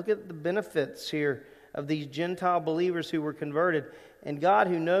heart. Look at the benefits here of these Gentile believers who were converted. And God,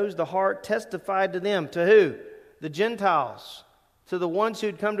 who knows the heart, testified to them. To who? The Gentiles. To the ones who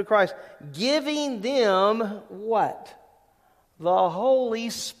had come to Christ. Giving them what? The Holy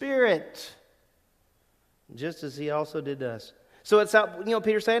Spirit. Just as He also did to us. So it's, you know what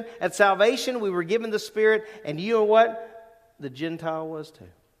Peter's saying? At salvation we were given the Spirit. And you know what? The Gentile was too.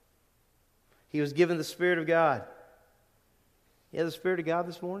 He was given the Spirit of God. You have the Spirit of God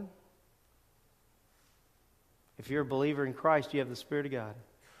this morning? If you're a believer in Christ, you have the Spirit of God.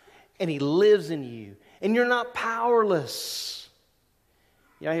 And He lives in you. And you're not powerless.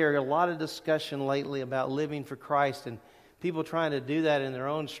 You know, I hear a lot of discussion lately about living for Christ and people trying to do that in their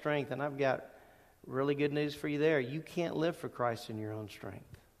own strength. And I've got really good news for you there. You can't live for Christ in your own strength.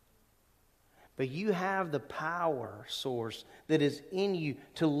 But you have the power source that is in you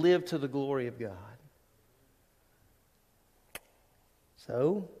to live to the glory of God.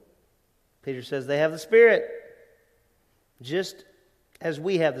 So, Peter says they have the Spirit, just as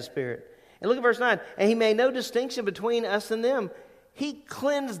we have the Spirit. And look at verse 9. And He made no distinction between us and them. He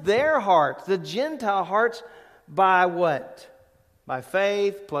cleansed their hearts, the Gentile hearts, by what? By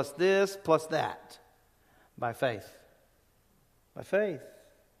faith, plus this, plus that. By faith. By faith.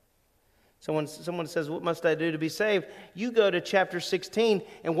 Someone says, what must I do to be saved? You go to chapter 16,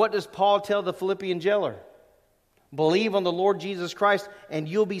 and what does Paul tell the Philippian jailer? Believe on the Lord Jesus Christ, and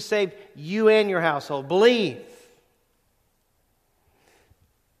you'll be saved, you and your household. Believe.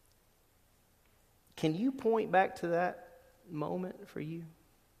 Can you point back to that moment for you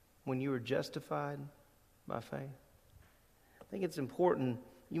when you were justified by faith? I think it's important.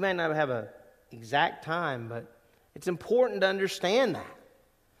 You may not have an exact time, but it's important to understand that.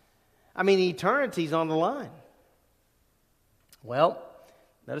 I mean, eternity's on the line. Well,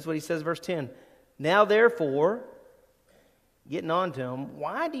 notice what he says, verse 10. Now, therefore, getting on to him,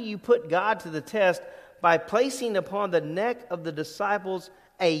 why do you put God to the test by placing upon the neck of the disciples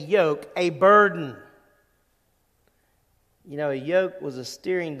a yoke, a burden? You know, a yoke was a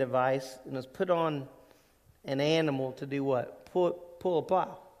steering device and was put on an animal to do what? Pull a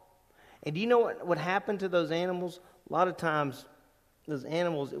plow. And do you know what happened to those animals? A lot of times, those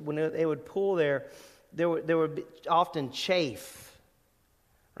animals, when they would pull there would be often chafe,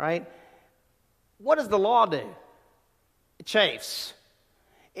 right? What does the law do? It chafes.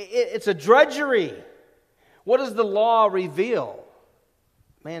 It's a drudgery. What does the law reveal?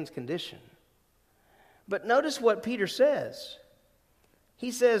 Man's condition. But notice what Peter says.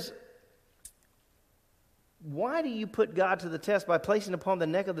 He says, why do you put God to the test by placing upon the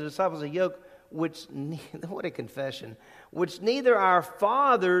neck of the disciples a yoke which, what a confession, which neither our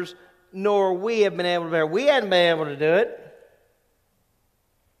fathers nor we have been able to bear. We hadn't been able to do it.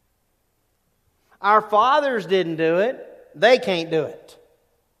 Our fathers didn't do it. They can't do it.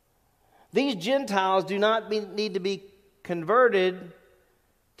 These Gentiles do not need to be converted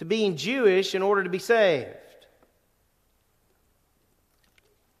to being Jewish in order to be saved.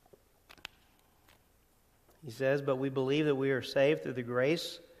 He says, but we believe that we are saved through the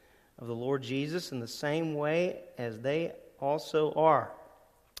grace of the Lord Jesus in the same way as they also are.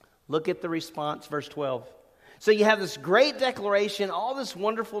 Look at the response, verse 12. So you have this great declaration, all this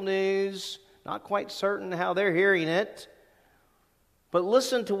wonderful news, not quite certain how they're hearing it. But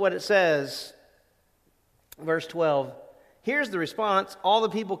listen to what it says, verse 12. Here's the response. All the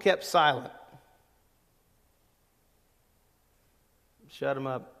people kept silent. Shut them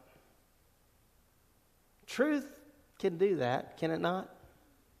up. Truth can do that, can it not?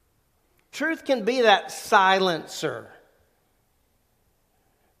 Truth can be that silencer.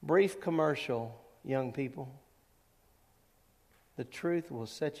 Brief commercial, young people. The truth will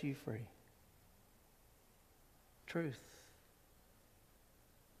set you free. Truth.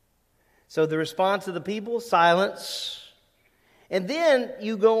 So the response of the people, silence. And then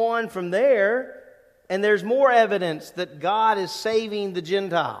you go on from there, and there's more evidence that God is saving the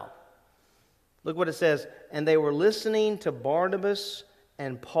Gentile. Look what it says. And they were listening to Barnabas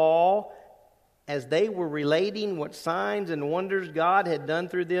and Paul as they were relating what signs and wonders God had done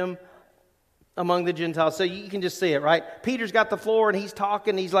through them among the Gentiles. So you can just see it, right? Peter's got the floor and he's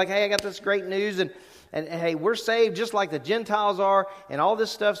talking. He's like, hey, I got this great news. And hey, we're saved just like the Gentiles are. And all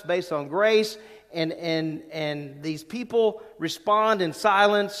this stuff's based on grace. And these people respond in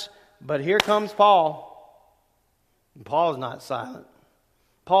silence. But here comes Paul. And Paul's not silent.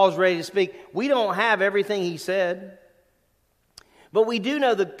 Paul's ready to speak. We don't have everything he said. But we do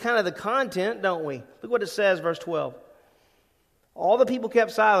know the kind of the content, don't we? Look what it says, verse 12. All the people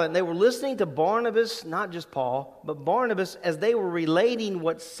kept silent. They were listening to Barnabas, not just Paul, but Barnabas, as they were relating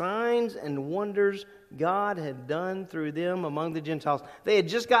what signs and wonders God had done through them among the Gentiles. They had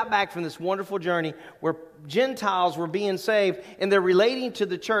just got back from this wonderful journey where Gentiles were being saved, and they're relating to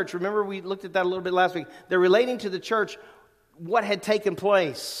the church. Remember, we looked at that a little bit last week. They're relating to the church what had taken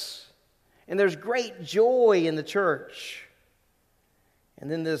place. And there's great joy in the church. And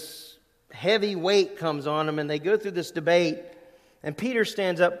then this heavy weight comes on them, and they go through this debate. And Peter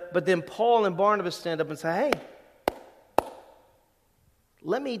stands up, but then Paul and Barnabas stand up and say, hey,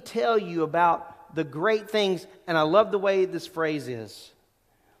 let me tell you about the great things. And I love the way this phrase is.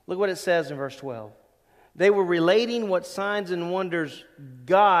 Look what it says in verse 12. They were relating what signs and wonders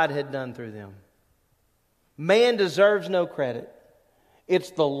God had done through them. Man deserves no credit.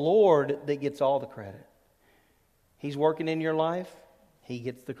 It's the Lord that gets all the credit. He's working in your life. He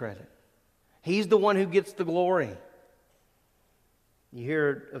gets the credit. He's the one who gets the glory. You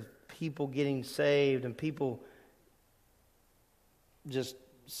hear of people getting saved and people just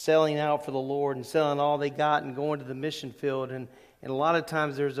selling out for the Lord and selling all they got and going to the mission field. And a lot of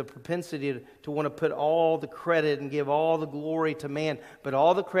times there's a propensity to want to put all the credit and give all the glory to man. But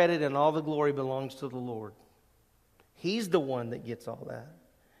all the credit and all the glory belongs to the Lord. He's the one that gets all that.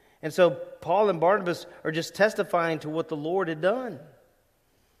 And so Paul and Barnabas are just testifying to what the Lord had done.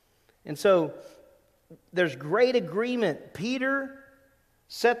 And so there's great agreement. Peter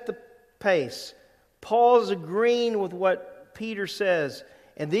set the pace. Paul's agreeing with what Peter says.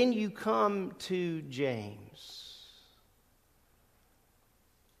 And then you come to James.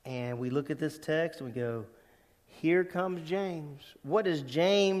 And we look at this text and we go, here comes James. What does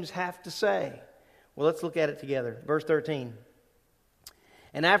James have to say? Well, let's look at it together. Verse 13.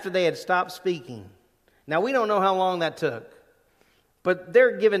 And after they had stopped speaking. Now, we don't know how long that took. But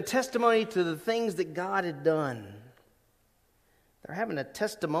they're giving testimony to the things that God had done. They're having a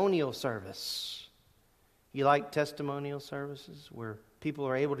testimonial service. You like testimonial services where people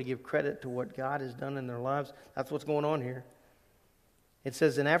are able to give credit to what God has done in their lives? That's what's going on here. It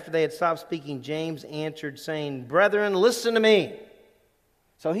says, and after they had stopped speaking, James answered, saying, brethren, listen to me.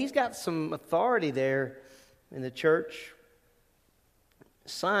 So he's got some authority there in the church.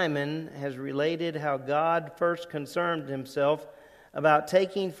 Simon has related how God first concerned himself about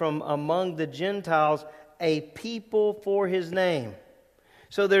taking from among the Gentiles a people for his name.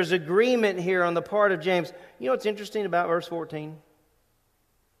 So there's agreement here on the part of James. You know what's interesting about verse 14?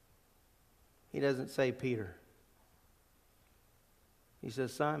 He doesn't say Peter. He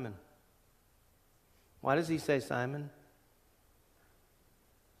says Simon. Why does he say Simon?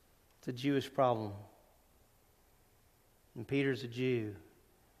 It's a Jewish problem. And Peter's a Jew.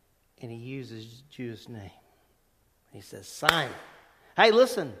 And he uses Jewish name. He says Simon. Hey,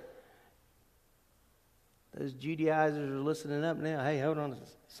 listen. Those Judaizers are listening up now. Hey, hold on,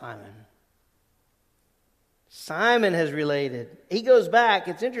 Simon. Simon has related. He goes back.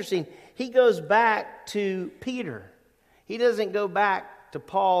 It's interesting. He goes back to Peter. He doesn't go back to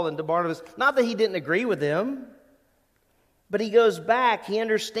Paul and to Barnabas. Not that he didn't agree with them, but he goes back. He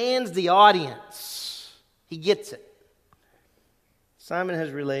understands the audience. He gets it. Simon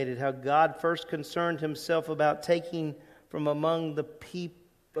has related how God first concerned himself about taking from among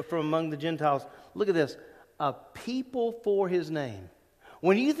the Gentiles. Look at this. A people for his name.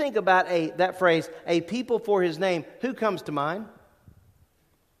 When you think about that phrase, a people for his name, who comes to mind?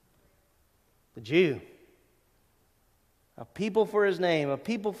 The Jew. A people for his name. A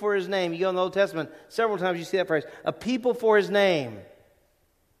people for his name. You go in the Old Testament, several times you see that phrase. A people for his name.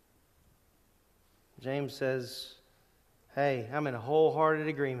 James says, hey, I'm in a wholehearted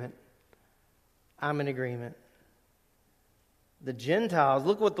agreement. I'm in agreement. The Gentiles,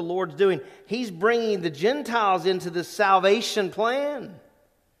 look what the Lord's doing. He's bringing the Gentiles into the salvation plan.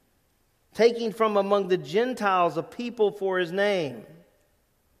 Taking from among the Gentiles a people for his name.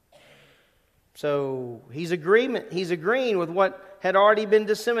 So he's agreeing with what had already been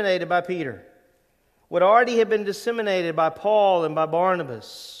disseminated by Peter. What already had been disseminated by Paul and by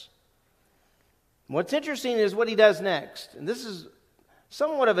Barnabas. What's interesting is what he does next. And this is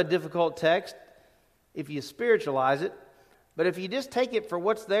somewhat of a difficult text if you spiritualize it. But if you just take it for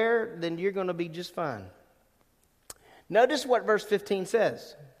what's there, then you're going to be just fine. Notice what verse 15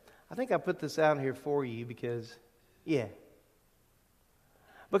 says. I think I put this out here for you because I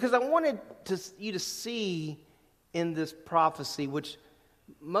wanted you to see in this prophecy, which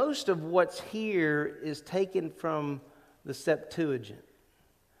most of what's here is taken from the Septuagint,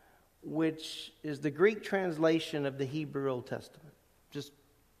 which is the Greek translation of the Hebrew Old Testament. Just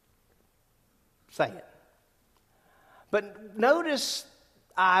say it. But notice,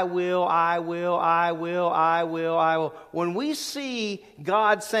 I will. When we see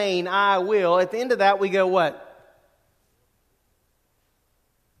God saying, I will, at the end of that we go, what?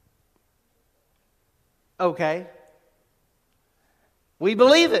 Okay. We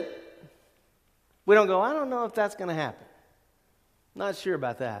believe it. We don't go, I don't know if that's going to happen. Not sure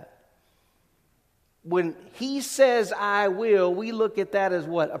about that. When he says, I will, we look at that as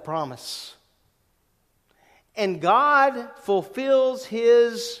what? A promise. And God fulfills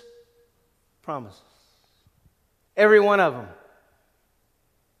his promises. Every one of them.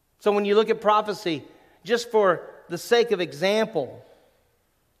 So when you look at prophecy, just for the sake of example,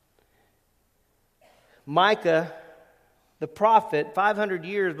 Micah, the prophet, 500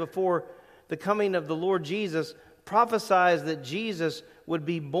 years before the coming of the Lord Jesus, prophesies that Jesus would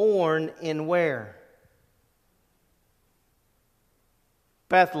be born in where?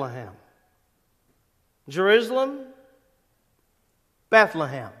 Bethlehem. Jerusalem,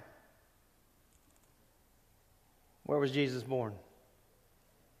 Bethlehem. Where was Jesus born?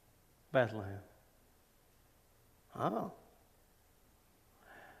 Bethlehem. Oh.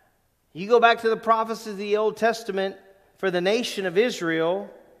 You go back to the prophecies of the Old Testament for the nation of Israel,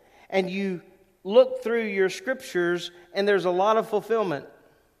 and you look through your scriptures, and there's a lot of fulfillment.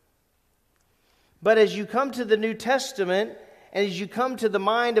 But as you come to the New Testament, and as you come to the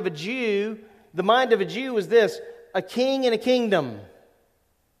mind of a Jew, the mind of a Jew is this: a king and a kingdom.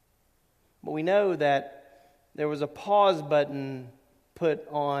 But we know that there was a pause button put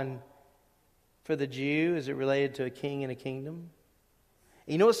on for the Jew as it related to a king and a kingdom.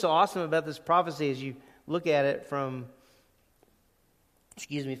 And you know what's so awesome about this prophecy as you look at it from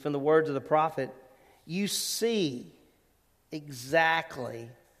the words of the prophet, you see exactly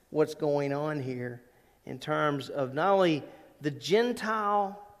what's going on here in terms of not only the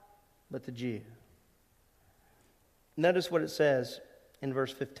Gentile, but the Jew. Notice what it says in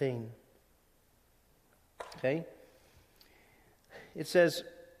verse 15. Okay? It says,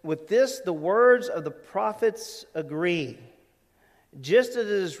 with this the words of the prophets agree, just as it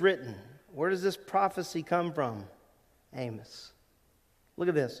is written. Where does this prophecy come from? Amos. Look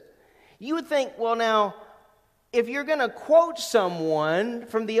at this. You would think, well now, if you're going to quote someone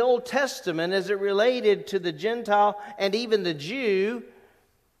from the Old Testament as it related to the Gentile and even the Jew,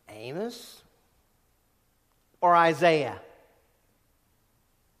 Amos or Isaiah?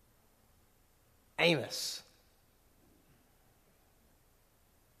 Amos.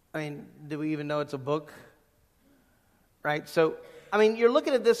 I mean, do we even know it's a book? Right? So, I mean, you're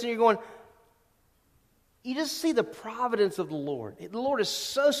looking at this and you're going, you just see the providence of the Lord. The Lord is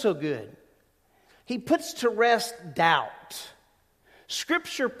so good. He puts to rest doubt.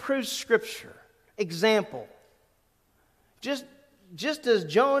 Scripture proves Scripture. Example. Just as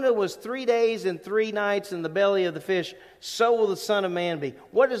Jonah was 3 days and 3 nights in the belly of the fish, so will the Son of Man be.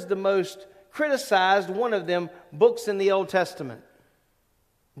 What is the most criticized one of them books in the Old Testament?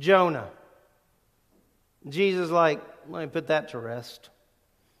 Jonah. Jesus like, let me put that to rest.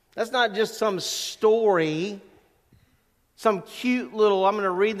 That's not just some story, some cute little, I'm going to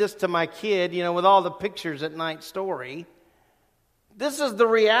read this to my kid, with all the pictures at night story. This is the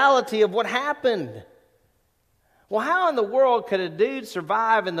reality of what happened. Well, how in the world could a dude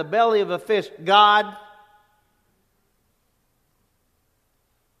survive in the belly of a fish? God.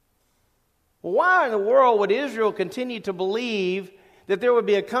 Well, why in the world would Israel continue to believe that there would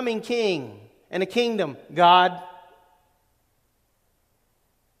be a coming king and a kingdom? God.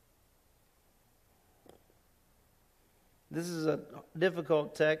 This is a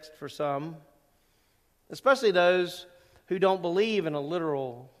difficult text for some, especially those who don't believe in a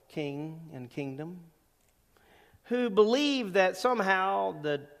literal king and kingdom, who believe that somehow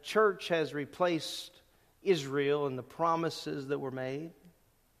the church has replaced Israel and the promises that were made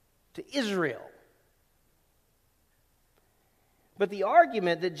to Israel. But the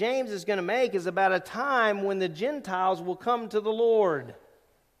argument that James is going to make is about a time when the Gentiles will come to the Lord.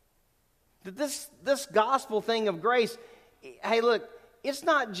 That this gospel thing of grace, hey, look, it's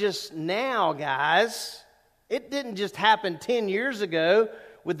not just now, guys. It didn't just happen 10 years ago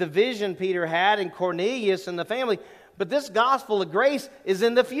with the vision Peter had and Cornelius and the family. But this gospel of grace is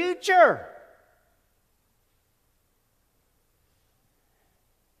in the future.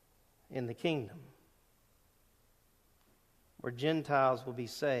 In the kingdom, where Gentiles will be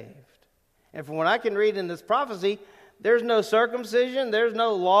saved. And from what I can read in this prophecy, there's no circumcision, there's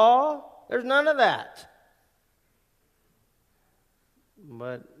no law, there's none of that.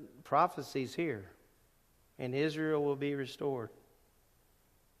 But prophecy's here, and Israel will be restored.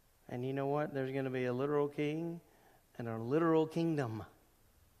 And you know what? There's going to be a literal king and a literal kingdom.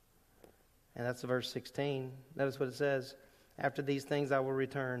 And that's verse 16. Notice what it says. After these things I will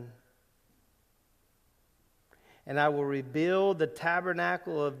return. And I will rebuild the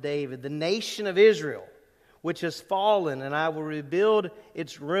tabernacle of David, the nation of Israel, which has fallen, and I will rebuild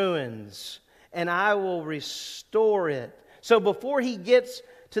its ruins, and I will restore it. So before he gets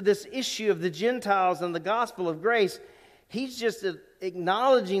to this issue of the Gentiles and the gospel of grace, he's just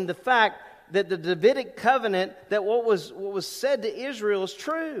acknowledging the fact that the Davidic covenant, that what was said to Israel is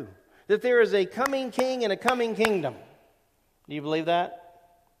true. That there is a coming king and a coming kingdom. Do you believe that?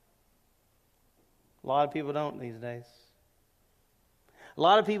 A lot of people don't these days. A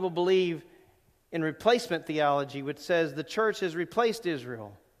lot of people believe in replacement theology, which says the church has replaced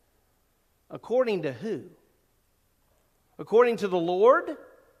Israel. According to who? According to the Lord?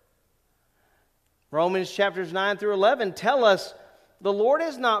 Romans chapters 9 through 11 tell us the Lord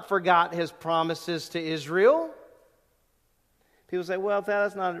has not forgot His promises to Israel. People say, well,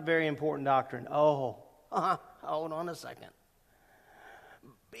 that's not a very important doctrine. Oh, hold on a second.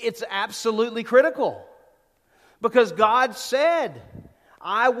 It's absolutely critical. Because God said,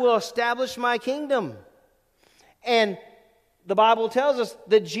 I will establish my kingdom. And the Bible tells us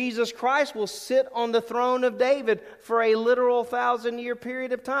that Jesus Christ will sit on the throne of David for a literal 1,000-year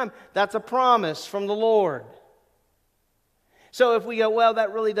period of time. That's a promise from the Lord. So if we go, well,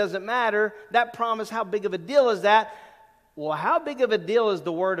 that really doesn't matter, that promise, how big of a deal is that? Well, how big of a deal is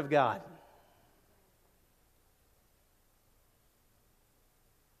the Word of God?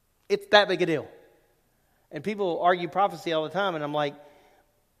 It's that big a deal. And people argue prophecy all the time, and I'm like,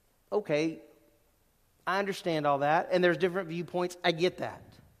 okay, I understand all that, and there's different viewpoints. I get that.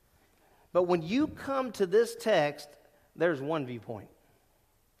 But when you come to this text, there's one viewpoint.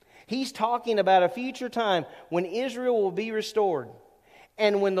 He's talking about a future time when Israel will be restored.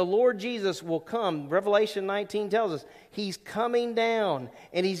 And when the Lord Jesus will come, Revelation 19 tells us, He's coming down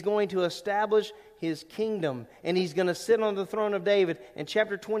and He's going to establish His kingdom. And He's going to sit on the throne of David. And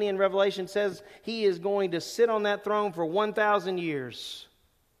chapter 20 in Revelation says He is going to sit on that throne for 1,000 years.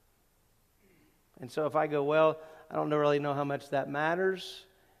 And so if I go, well, I don't really know how much that matters.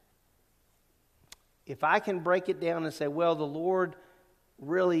 If I can break it down and say, well, the Lord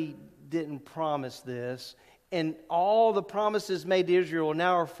really didn't promise this, and all the promises made to Israel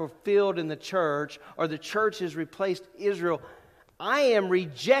now are fulfilled in the church, or the church has replaced Israel, I am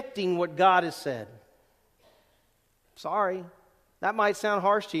rejecting what God has said. Sorry. That might sound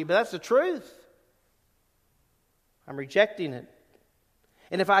harsh to you, but that's the truth. I'm rejecting it.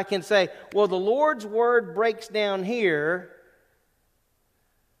 And if I can say, well, the Lord's word breaks down here,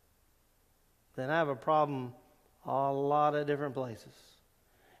 then I have a problem a lot of different places.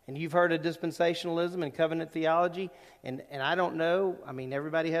 And you've heard of dispensationalism and covenant theology, and I don't know. I mean,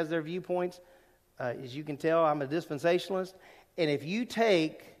 everybody has their viewpoints. As you can tell, I'm a dispensationalist. And if you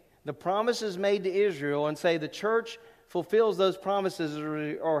take the promises made to Israel and say the church fulfills those promises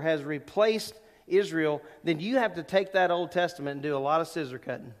or has replaced Israel, then you have to take that Old Testament and do a lot of scissor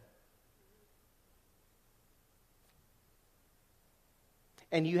cutting.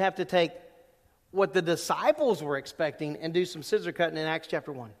 And you have to take what the disciples were expecting and do some scissor cutting in Acts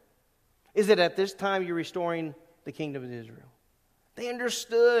chapter 1. Is it at this time you're restoring the kingdom of Israel? They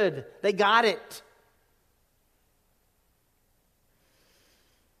understood. They got it.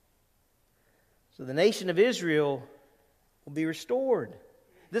 So the nation of Israel will be restored.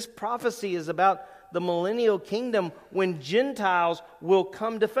 This prophecy is about the millennial kingdom when Gentiles will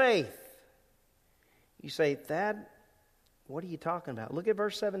come to faith. You say, Thad, what are you talking about? Look at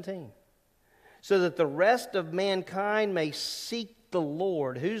verse 17. So that the rest of mankind may seek the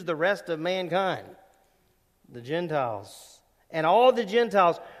Lord. Who's the rest of mankind? The Gentiles. And all the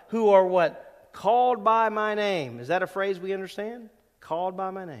Gentiles who are what? Called by my name. Is that a phrase we understand? Called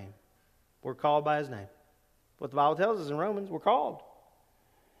by my name. We're called by His name. What the Bible tells us in Romans, we're called.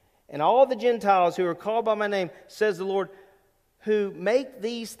 And all the Gentiles who are called by my name, says the Lord, who make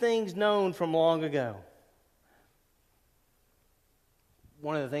these things known from long ago.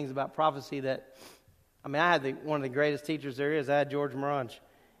 One of the things about prophecy that, I had one of the greatest teachers there is. I had George Morange,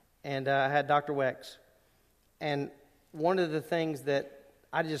 and I had Dr. Wex. And one of the things that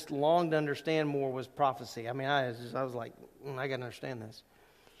I just longed to understand more was prophecy. I was like, I got to understand this.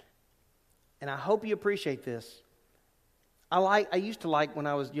 And I hope you appreciate this. I used to like, when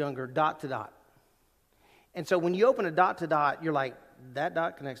I was younger, dot to dot. And so when you open a dot to dot, you're like, that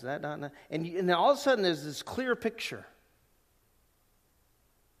dot connects to that dot. And then all of a sudden there's this clear picture.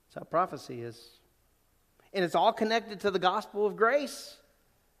 That's how prophecy is. And it's all connected to the gospel of grace.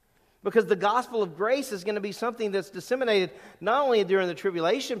 Because the gospel of grace is going to be something that's disseminated not only during the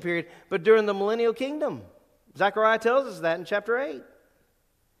tribulation period, but during the millennial kingdom. Zechariah tells us that in chapter 8.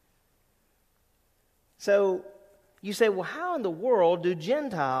 So you say, well, how in the world do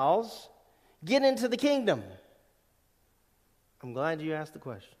Gentiles get into the kingdom? I'm glad you asked the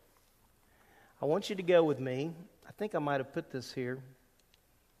question. I want you to go with me. I think I might have put this here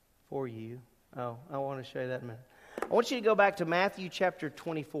for you. Oh, I want to show you that in a minute. I want you to go back to Matthew chapter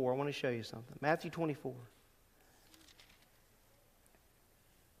 24. I want to show you something. Matthew 24.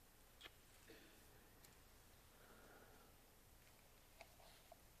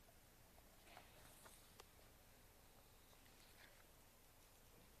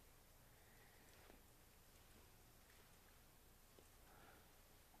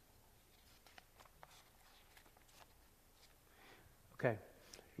 Okay,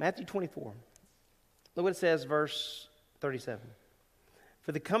 Matthew 24. Look what it says, verse 37.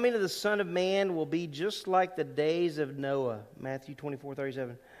 For the coming of the Son of Man will be just like the days of Noah. Matthew 24,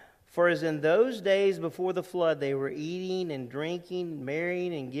 37. For as in those days before the flood, they were eating and drinking,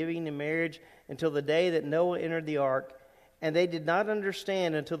 marrying and giving in marriage until the day that Noah entered the ark. And they did not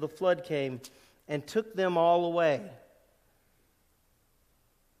understand until the flood came and took them all away.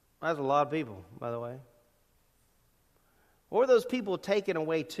 That's a lot of people, by the way. What were those people taken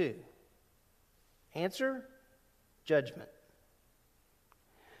away to? Answer, judgment.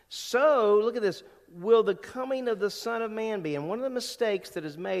 So, look at this. Will the coming of the Son of Man be? And one of the mistakes that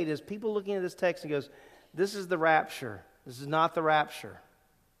is made is people looking at this text and goes, this is the rapture. This is not the rapture.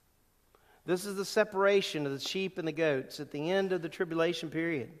 This is the separation of the sheep and the goats at the end of the tribulation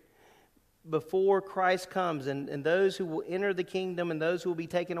period. Before Christ comes and those who will enter the kingdom and those who will be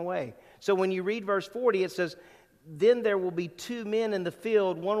taken away. So when you read verse 40, it says, then there will be two men in the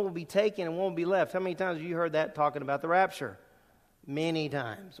field, one will be taken and one will be left. How many times have you heard that talking about the rapture? Many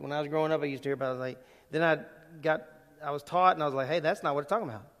times. When I was growing up, I used to hear about it. I was taught and I was like, hey, that's not what it's talking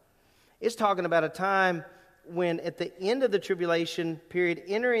about. It's talking about a time when at the end of the tribulation period,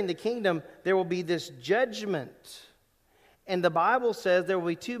 entering the kingdom, there will be this judgment. And the Bible says there will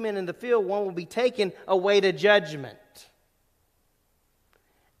be two men in the field, one will be taken away to judgment.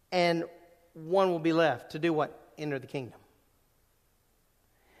 And one will be left to do what? Enter the kingdom.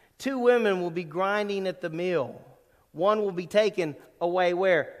 Two women will be grinding at the mill. One will be taken away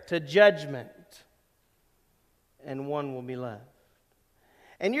where? To judgment. And one will be left.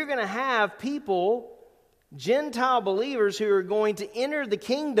 And you're going to have people, Gentile believers, who are going to enter the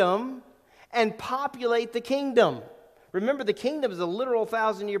kingdom and populate the kingdom. Remember, the kingdom is a literal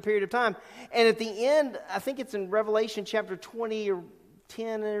 1,000-year period of time. And at the end, I think it's in Revelation chapter 20 or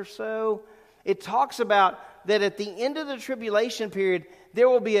 10 or so, it talks about that at the end of the tribulation period, there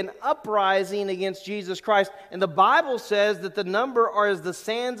will be an uprising against Jesus Christ. And the Bible says that the number are as the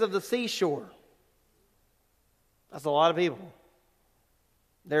sands of the seashore. That's a lot of people.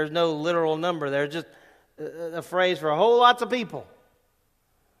 There's no literal number. There's just a phrase for a whole lots of people.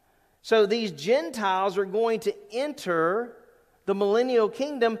 So these Gentiles are going to enter the millennial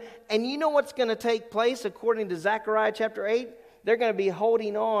kingdom. And you know what's going to take place according to Zechariah chapter 8? They're going to be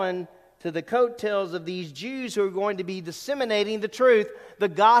holding on to the coattails of these Jews who are going to be disseminating the truth, the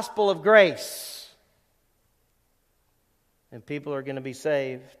gospel of grace. And people are going to be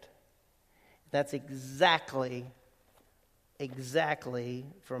saved. That's exactly,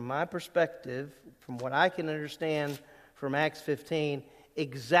 from my perspective, from what I can understand from Acts 15,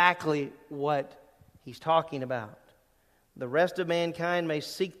 exactly what he's talking about. The rest of mankind may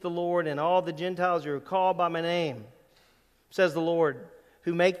seek the Lord, and all the Gentiles who are called by my name, says the Lord,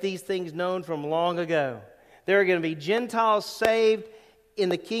 who make these things known from long ago. There are going to be Gentiles saved in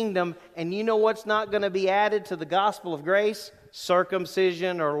the kingdom, and you know what's not going to be added to the gospel of grace?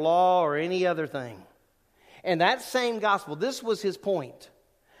 Circumcision or law or any other thing. And that same gospel, this was his point.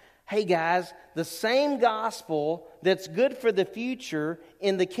 Hey guys, the same gospel that's good for the future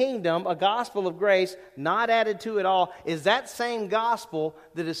in the kingdom, a gospel of grace, not added to it all, is that same gospel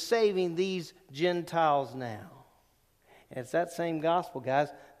that is saving these Gentiles now. And it's that same gospel, guys,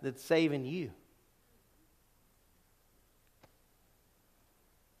 that's saving you.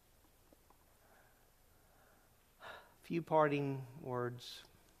 A few parting words.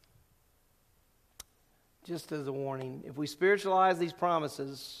 Just as a warning, if we spiritualize these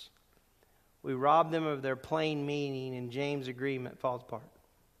promises, we rob them of their plain meaning, and James' agreement falls apart.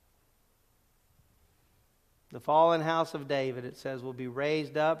 The fallen house of David, it says, will be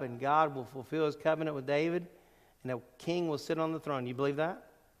raised up, and God will fulfill his covenant with David, and a king will sit on the throne. You believe that?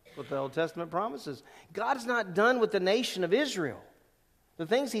 What the Old Testament promises. God's not done with the nation of Israel. The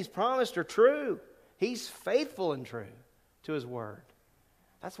things he's promised are true. He's faithful and true to his word.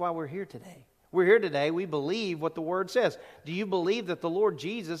 That's why we're here today. We're here today, we believe what the Word says. Do you believe that the Lord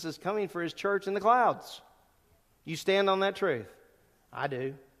Jesus is coming for His church in the clouds? You stand on that truth? I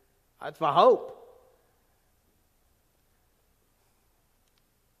do. That's my hope.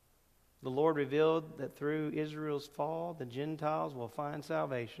 The Lord revealed that through Israel's fall, the Gentiles will find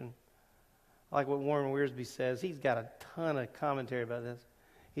salvation. I like what Warren Wiersbe says. He's got a ton of commentary about this.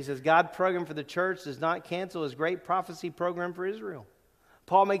 He says, God's program for the church does not cancel His great prophecy program for Israel.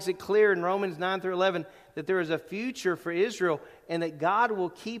 Paul makes it clear in Romans 9 through 11 that there is a future for Israel and that God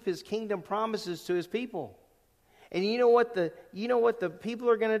will keep His kingdom promises to His people. And you know what the people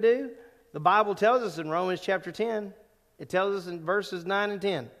are going to do? The Bible tells us in Romans chapter 10. It tells us in verses 9 and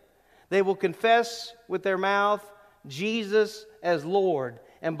 10. They will confess with their mouth Jesus as Lord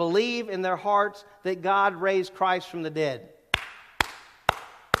and believe in their hearts that God raised Christ from the dead.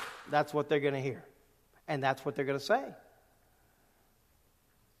 That's what they're going to hear. And that's what they're going to say.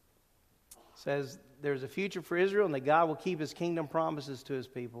 Says there's a future for Israel and that God will keep His kingdom promises to His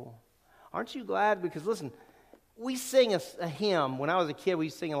people. Aren't you glad? Because listen, we sing a hymn. When I was a kid, we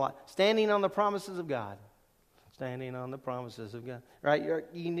used to sing a lot. Standing on the promises of God. Standing on the promises of God. Right?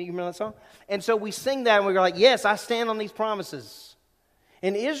 You remember that song? And so we sing that and we're like, yes, I stand on these promises.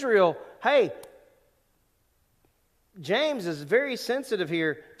 In Israel, hey, James is very sensitive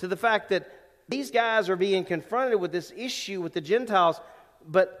here to the fact that these guys are being confronted with this issue with the Gentiles.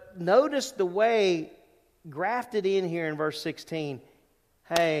 But notice the way grafted in here in verse 16.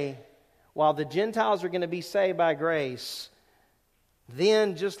 Hey, while the Gentiles are going to be saved by grace,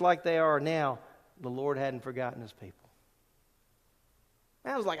 then just like they are now, the Lord hadn't forgotten His people.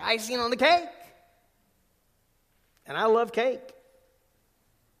 That was like icing on the cake. And I love cake.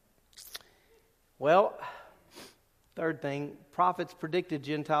 Well, third thing, prophets predicted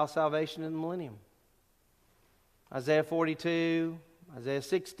Gentile salvation in the millennium. Isaiah 42... Isaiah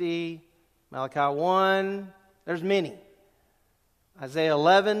 60, Malachi 1, there's many. Isaiah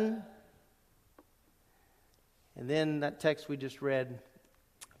 11, and then that text we just read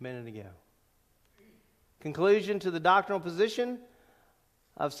a minute ago. Conclusion to the doctrinal position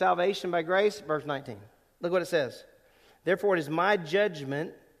of salvation by grace, verse 19. Look what it says. Therefore it is my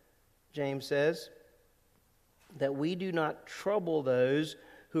judgment, James says, that we do not trouble those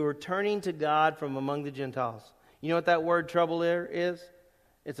who are turning to God from among the Gentiles. You know what that word trouble there is?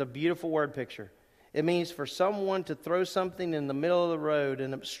 It's a beautiful word picture. It means for someone to throw something in the middle of the road,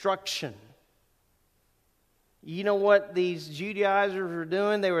 an obstruction. You know what these Judaizers were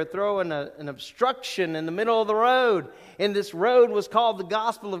doing? They were throwing an obstruction in the middle of the road. And this road was called the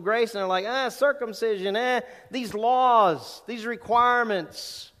gospel of grace. And they're like, circumcision, these laws, these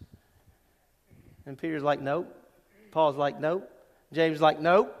requirements. And Peter's like, nope. Paul's like, nope. James is like,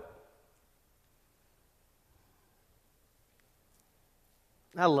 nope.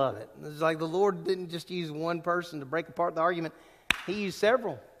 I love it. It's like the Lord didn't just use one person to break apart the argument. He used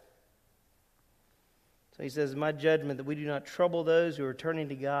several. So He says, my judgment that we do not trouble those who are turning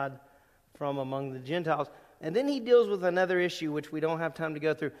to God from among the Gentiles. And then He deals with another issue which we don't have time to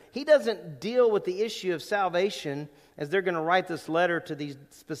go through. He doesn't deal with the issue of salvation as they're going to write this letter to these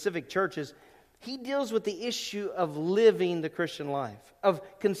specific churches. He deals with the issue of living the Christian life, of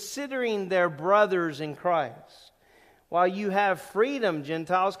considering their brothers in Christ. While you have freedom,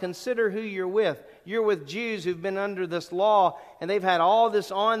 Gentiles, consider who you're with. You're with Jews who've been under this law, and they've had all this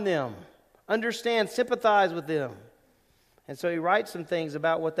on them. Understand, sympathize with them. And so he writes some things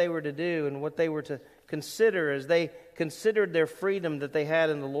about what they were to do and what they were to consider as they considered their freedom that they had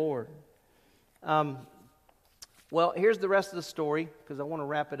in the Lord. Well, here's the rest of the story, because I want to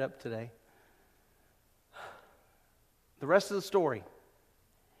wrap it up today. The rest of the story.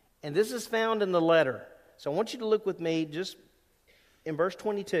 And this is found in the letter. So I want you to look with me just in verse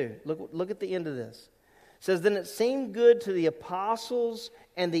 22. Look at the end of this. It says, "Then it seemed good to the apostles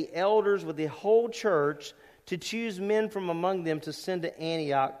and the elders with the whole church to choose men from among them to send to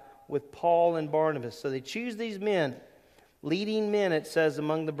Antioch with Paul and Barnabas." So they choose these men, leading men, it says,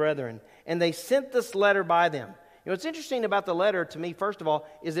 among the brethren. And they sent this letter by them. You know, what's interesting about the letter to me, first of all,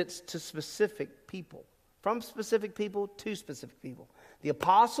 is it's to specific people. From specific people to specific people. The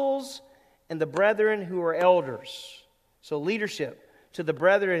apostles and the brethren who are elders. So leadership to the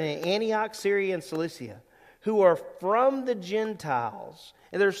brethren in Antioch, Syria, and Cilicia, who are from the Gentiles.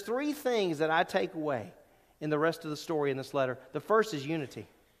 And there's three things that I take away in the rest of the story in this letter. The first is unity.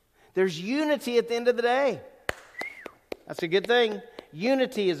 There's unity at the end of the day. That's a good thing.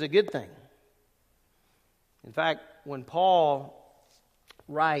 Unity is a good thing. In fact, when Paul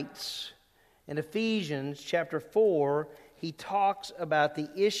writes in Ephesians chapter 4, he talks about the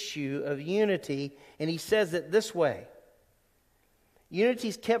issue of unity, and he says it this way. "Unity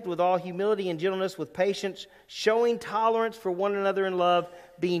is kept with all humility and gentleness, with patience, showing tolerance for one another in love,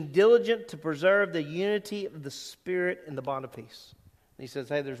 being diligent to preserve the unity of the Spirit in the bond of peace." And he says,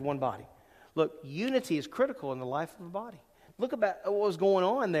 hey, there's one body. Look, unity is critical in the life of a body. Look about what was going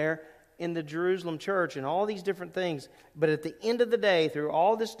on there in the Jerusalem church and all these different things. But at the end of the day, through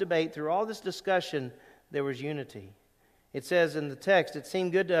all this debate, through all this discussion, there was unity. It says in the text, "It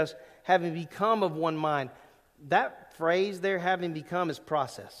seemed good to us, having become of one mind." That phrase there, "having become," is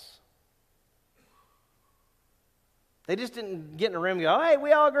process. They just didn't get in a room and go, "Hey,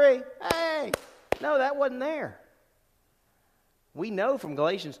 we all agree. Hey." No, that wasn't there. We know from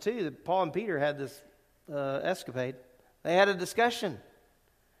Galatians 2 that Paul and Peter had this escapade. They had a discussion.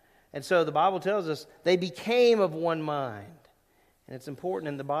 And so the Bible tells us they became of one mind. And it's important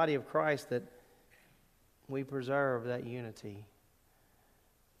in the body of Christ that we preserve that unity.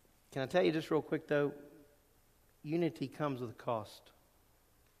 Can I tell you just real quick, though? Unity comes with a cost.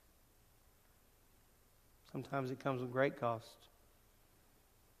 Sometimes it comes with great cost.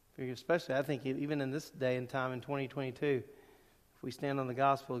 Especially, I think, even in this day and time in 2022, if we stand on the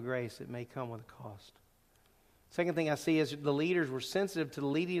gospel of grace, it may come with a cost. Second thing I see is the leaders were sensitive to the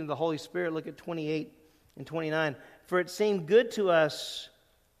leading of the Holy Spirit. Look at 28 and 29. For it seemed good to the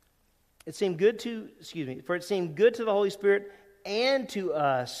Holy Spirit and to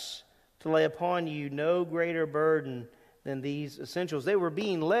us to lay upon you no greater burden than these essentials. They were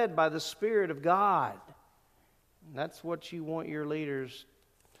being led by the Spirit of God. And that's what you want your leaders.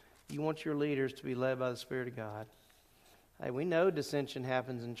 You want your leaders to be led by the Spirit of God. Hey, we know dissension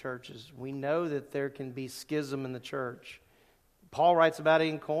happens in churches. We know that there can be schism in the church. Paul writes about it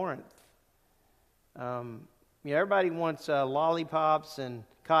in Corinth. Everybody wants lollipops and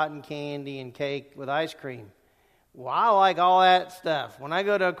cotton candy and cake with ice cream. Well, I like all that stuff. When I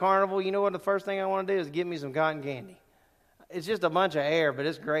go to a carnival, you know what the first thing I want to do is get me some cotton candy. It's just a bunch of air, but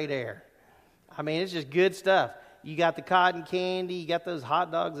it's great air. I mean, it's just good stuff. You got the cotton candy, you got those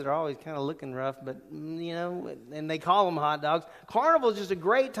hot dogs that are always kind of looking rough, but, and they call them hot dogs. Carnival is just a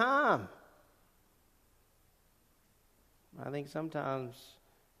great time. I think sometimes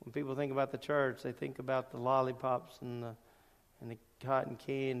when people think about the church, they think about the lollipops and the cotton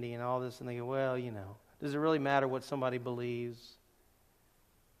candy and all this, and they go, well, does it really matter what somebody believes?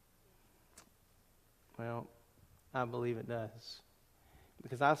 Well, I believe it does.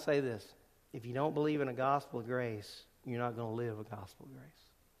 Because I say this, if you don't believe in a gospel of grace, you're not going to live a gospel of grace.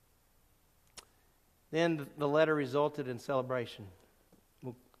 Then the letter resulted in celebration.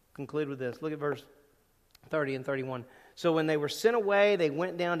 We'll conclude with this. Look at verse 30 and 31. So when they were sent away, they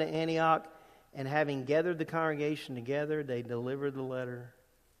went down to Antioch, and having gathered the congregation together, they delivered the letter.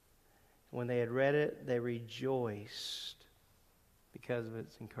 When they had read it, they rejoiced because of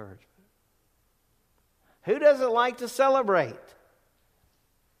its encouragement. Who doesn't like to celebrate?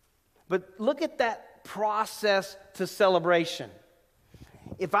 But look at that process to celebration.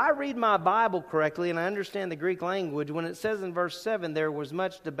 If I read my Bible correctly and I understand the Greek language, when it says in verse 7 there was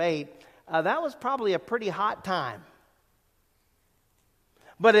much debate, that was probably a pretty hot time.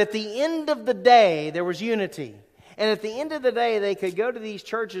 But at the end of the day, there was unity. And at the end of the day, they could go to these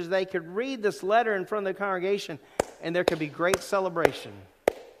churches, they could read this letter in front of the congregation, and there could be great celebration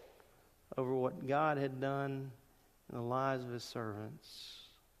over what God had done in the lives of His servants.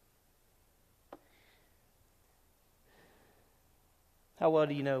 How well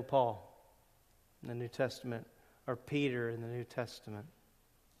do you know Paul in the New Testament? or Peter in the New Testament.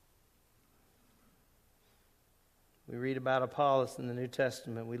 We read about Apollos in the New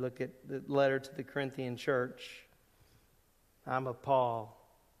Testament. We look at the letter to the Corinthian church. I'm of Paul,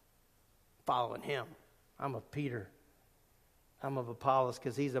 following him. I'm of Peter. I'm of Apollos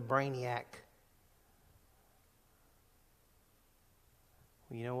because he's a brainiac.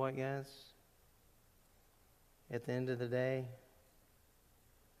 Well, you know what, guys? At the end of the day,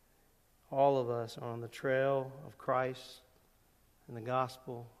 all of us are on the trail of Christ and the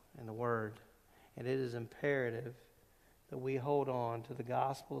gospel and the word. And it is imperative that we hold on to the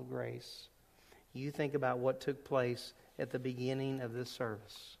gospel of grace. You think about what took place at the beginning of this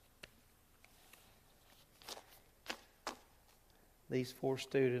service. These 4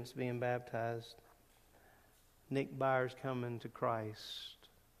 students being baptized. Nick Byers coming to Christ.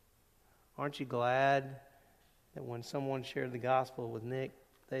 Aren't you glad that when someone shared the gospel with Nick,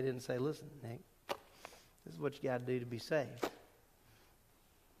 they didn't say, listen, Nick, this is what you got to do to be saved.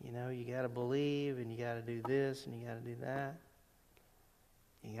 You know, you got to believe, and you got to do this, and you got to do that.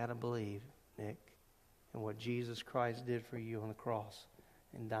 You got to believe, Nick, in what Jesus Christ did for you on the cross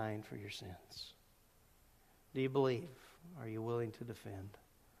and dying for your sins. Do you believe? Are you willing to defend?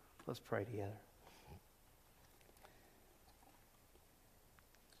 Let's pray together.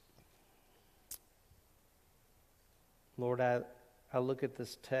 Lord, I look at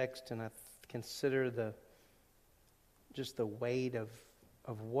this text and I consider the weight of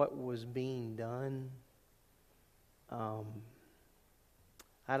what was being done. I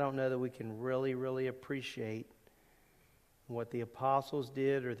don't know that we can really appreciate what the apostles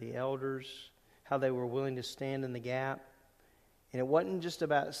did or the elders, how they were willing to stand in the gap. And it wasn't just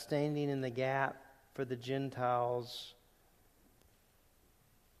about standing in the gap for the Gentiles,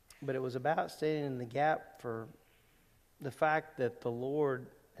 but it was about standing in the gap for the fact that the Lord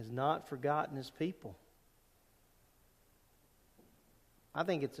has not forgotten His people. I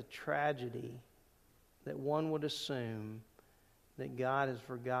think it's a tragedy that one would assume that God has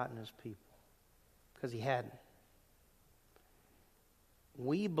forgotten His people, because He hadn't.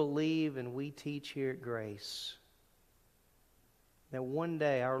 We believe and we teach here at Grace that one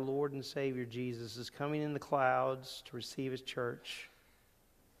day our Lord and Savior Jesus is coming in the clouds to receive His church.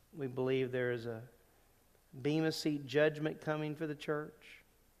 We believe there is a Bema Seat judgment coming for the church.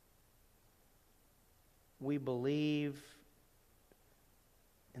 We believe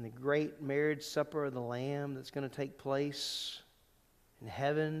in the great marriage supper of the Lamb that's going to take place in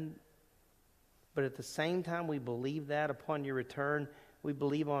heaven. But at the same time we believe that upon your return, we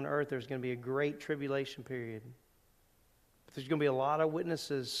believe on earth there's going to be a great tribulation period. There's going to be a lot of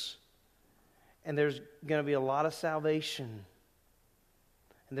witnesses, and there's going to be a lot of salvation.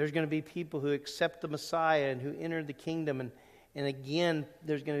 And there's going to be people who accept the Messiah and who enter the kingdom. And again,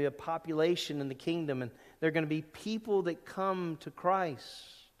 there's going to be a population in the kingdom. And there are going to be people that come to Christ.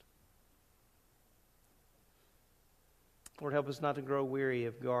 Lord, help us not to grow weary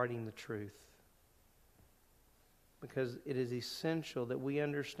of guarding the truth. Because it is essential that we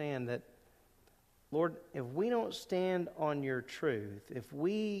understand that, Lord, if we don't stand on your truth, if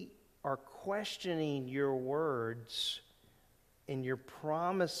we are questioning your words and your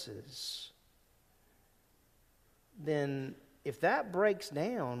promises, then if that breaks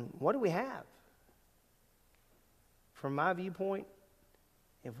down, what do we have? From my viewpoint,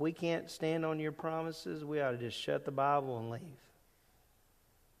 if we can't stand on your promises, we ought to just shut the Bible and leave.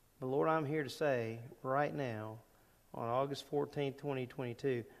 But Lord, I'm here to say right now, on August 14th,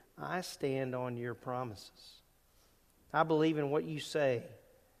 2022, I stand on your promises. I believe in what you say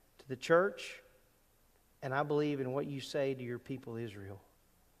to the church, and I believe in what you say to your people Israel.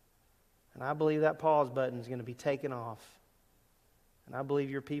 And I believe that pause button is going to be taken off. And I believe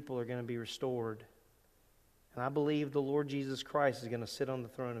your people are going to be restored. And I believe the Lord Jesus Christ is going to sit on the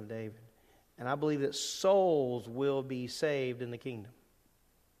throne of David. And I believe that souls will be saved in the kingdom.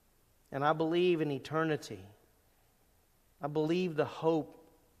 And I believe in eternity. I believe the hope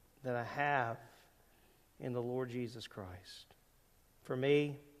that I have in the Lord Jesus Christ. For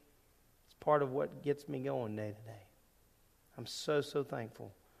me, it's part of what gets me going day to day. I'm so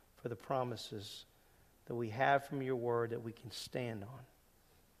thankful for the promises that we have from your word that we can stand on.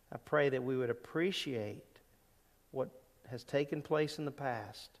 I pray that we would appreciate what has taken place in the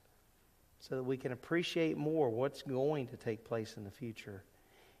past so that we can appreciate more what's going to take place in the future.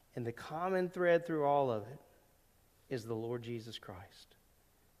 And the common thread through all of it is the Lord Jesus Christ.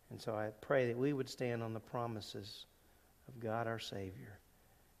 And so I pray that we would stand on the promises of God our Savior.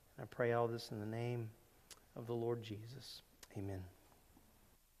 I pray all this in the name of the Lord Jesus. Amen.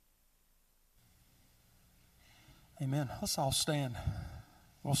 Amen. Let's all stand.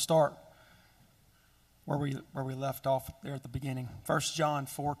 We'll start where we left off there at the beginning. 1 John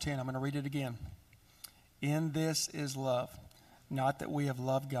 4:10. I'm going to read it again. In this is love, not that we have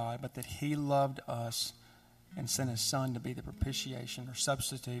loved God, but that He loved us and sent His Son to be the propitiation or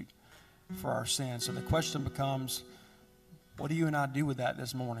substitute for our sins. So the question becomes, what do you and I do with that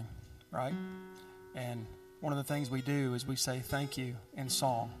this morning, right? And one of the things we do is we say thank you in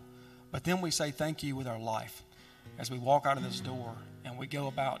song, but then we say thank you with our life. As we walk out of this door and we go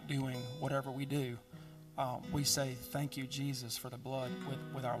about doing whatever we do, we say thank you, Jesus, for the blood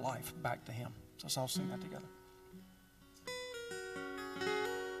with our life back to Him. So let's all sing that together.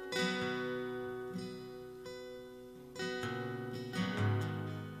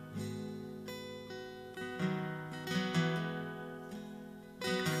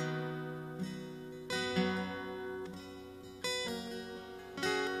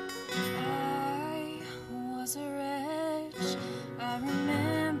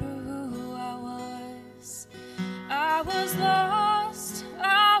 I was lost,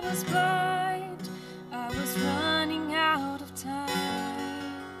 I was blind, I was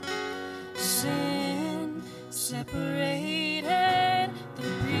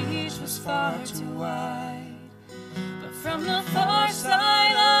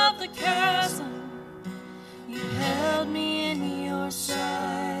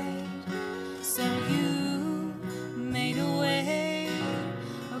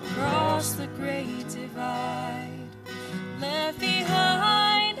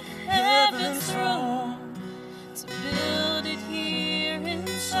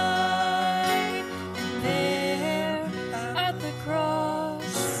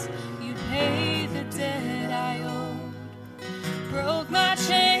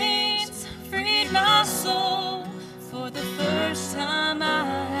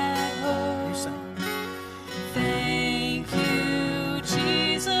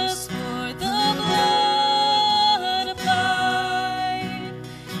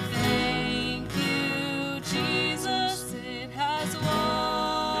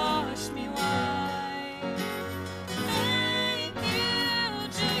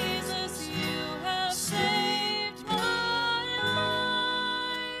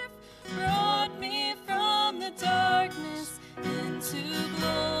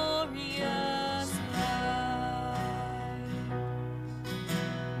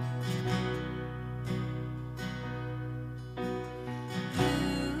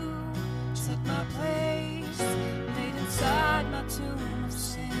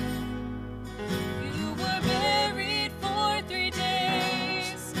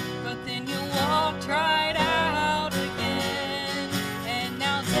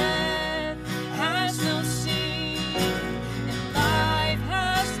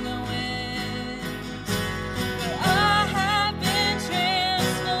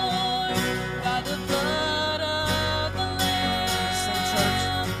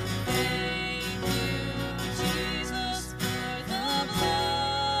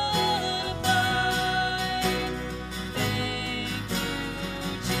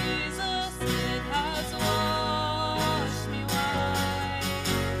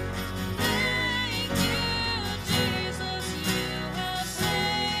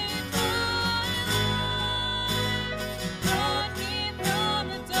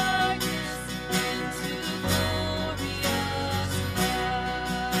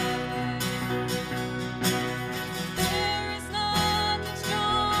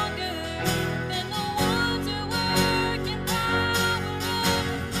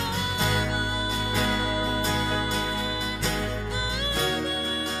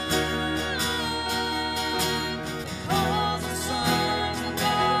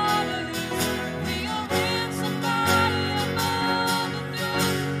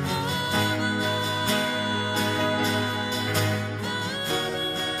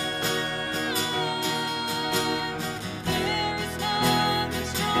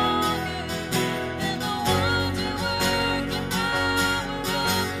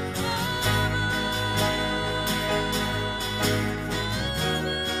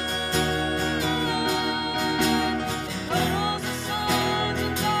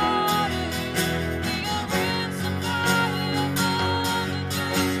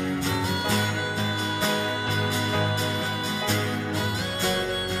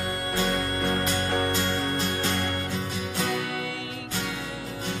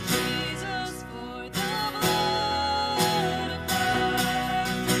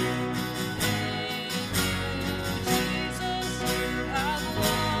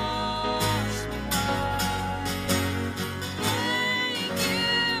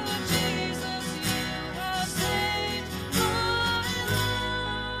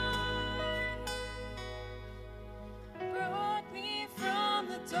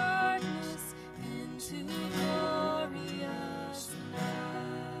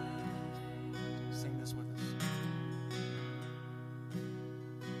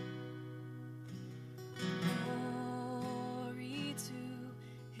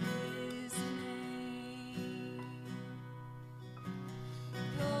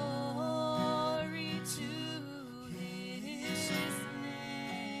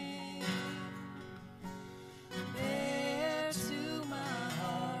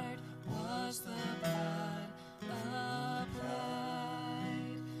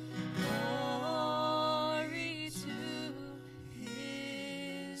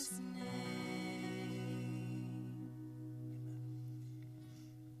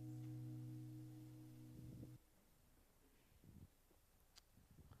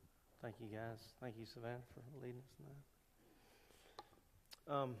Thank you, guys. Thank you, Savannah, for leading us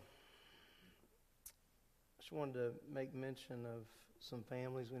tonight. Just wanted to make mention of some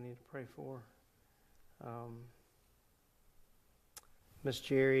families we need to pray for. Miss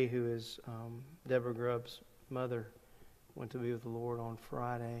Jerry, who is Deborah Grubb's mother, went to be with the Lord on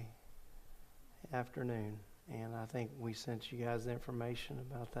Friday afternoon. And I think we sent you guys the information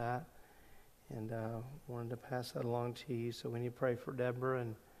about that. And wanted to pass that along to you. So we need to pray for Deborah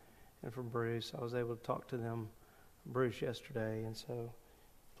and for Bruce. I was able to talk to them, Bruce, yesterday. And so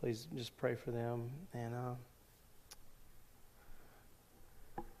please just pray for them. And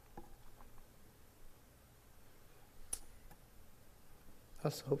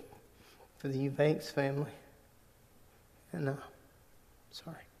also for the Eubanks family. And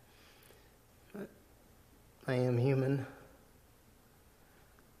sorry, I am human.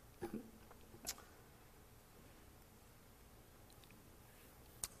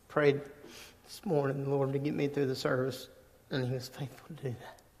 Prayed this morning, the Lord, to get me through the service, and He was faithful to do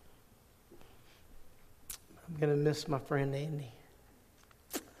that. I'm going to miss my friend Andy.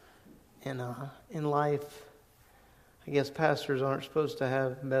 And in life, I guess pastors aren't supposed to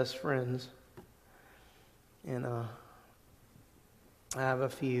have best friends. And I have a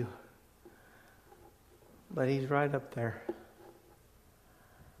few. But he's right up there.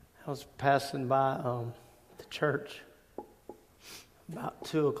 I was passing by the church about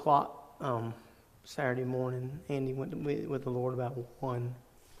 2 o'clock Saturday morning. Andy went to meet with the Lord about 1.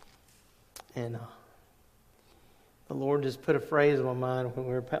 And the Lord just put a phrase in my mind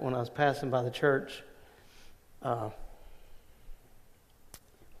when I was passing by the church.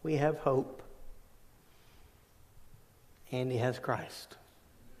 We have hope. Andy has Christ.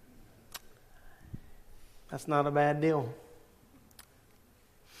 That's not a bad deal.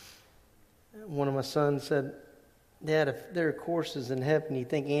 One of my sons said, Dad, if there are courses in heaven, you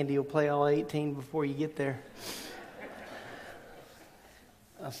think Andy will play all 18 before you get there?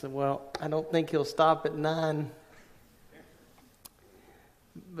 I said, well, I don't think he'll stop at 9.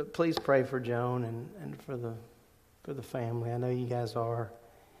 But please pray for Joan and for the family. I know you guys are.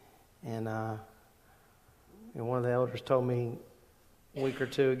 And one of the elders told me a week or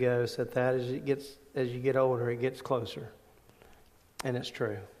 2 ago, said that as you get older, it gets closer. And it's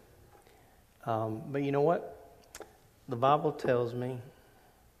true. But you know what? The Bible tells me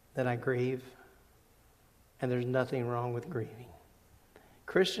that I grieve, and there's nothing wrong with grieving.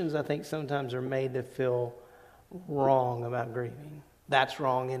 Christians, I think, sometimes are made to feel wrong about grieving. That's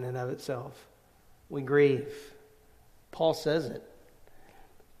wrong in and of itself. We grieve. Paul says it.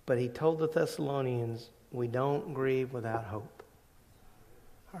 But he told the Thessalonians, we don't grieve without hope.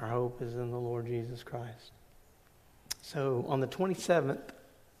 Our hope is in the Lord Jesus Christ. So on the 27th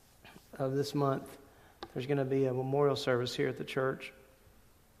of this month, there's going to be a memorial service here at the church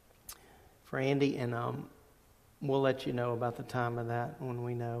for Andy, and we'll let you know about the time of that when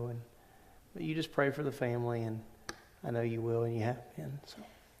we know. But you just pray for the family, and I know you will, and you have been. So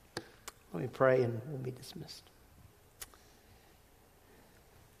let me pray, and we'll be dismissed.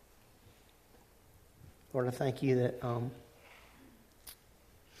 Lord, I thank you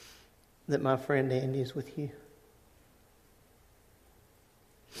that my friend Andy is with you.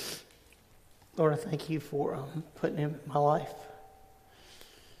 Lord, I thank you for putting him in my life.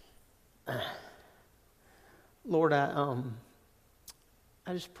 Lord, I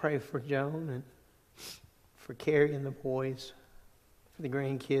just pray for Joan and for Carrie and the boys, for the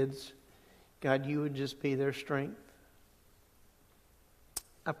grandkids. God, you would just be their strength.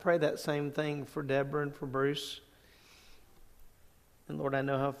 I pray that same thing for Deborah and for Bruce. And Lord, I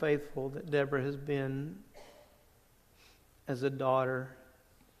know how faithful that Deborah has been as a daughter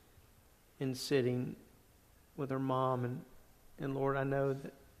in sitting with her mom. And Lord, I know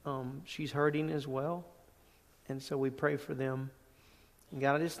that she's hurting as well. And so we pray for them. And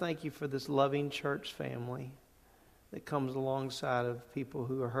God, I just thank you for this loving church family that comes alongside of people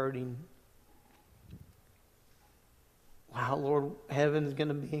who are hurting. Wow, Lord, heaven's going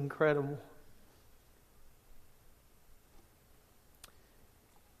to be incredible.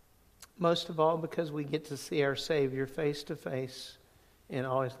 Most of all, because we get to see our Savior face to face in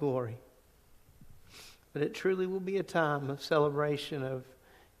all His glory. But it truly will be a time of celebration, of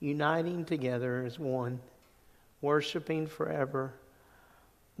uniting together as one, worshiping forever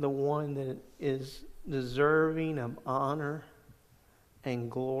the one that is deserving of honor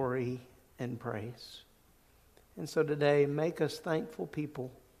and glory and praise. And so today, make us thankful people,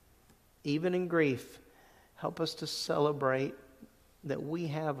 even in grief. Help us to celebrate that we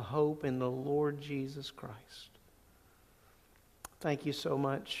have hope in the Lord Jesus Christ. Thank you so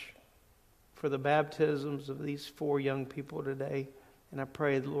much for the baptisms of these 4 young people today And I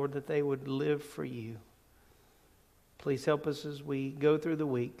pray, Lord, that they would live for you. Please help us as we go through the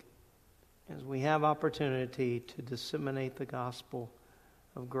week, as we have opportunity to disseminate the gospel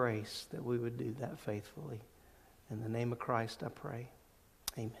of grace, that we would do that faithfully. In the name of Christ, I pray.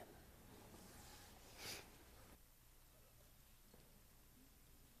 Amen.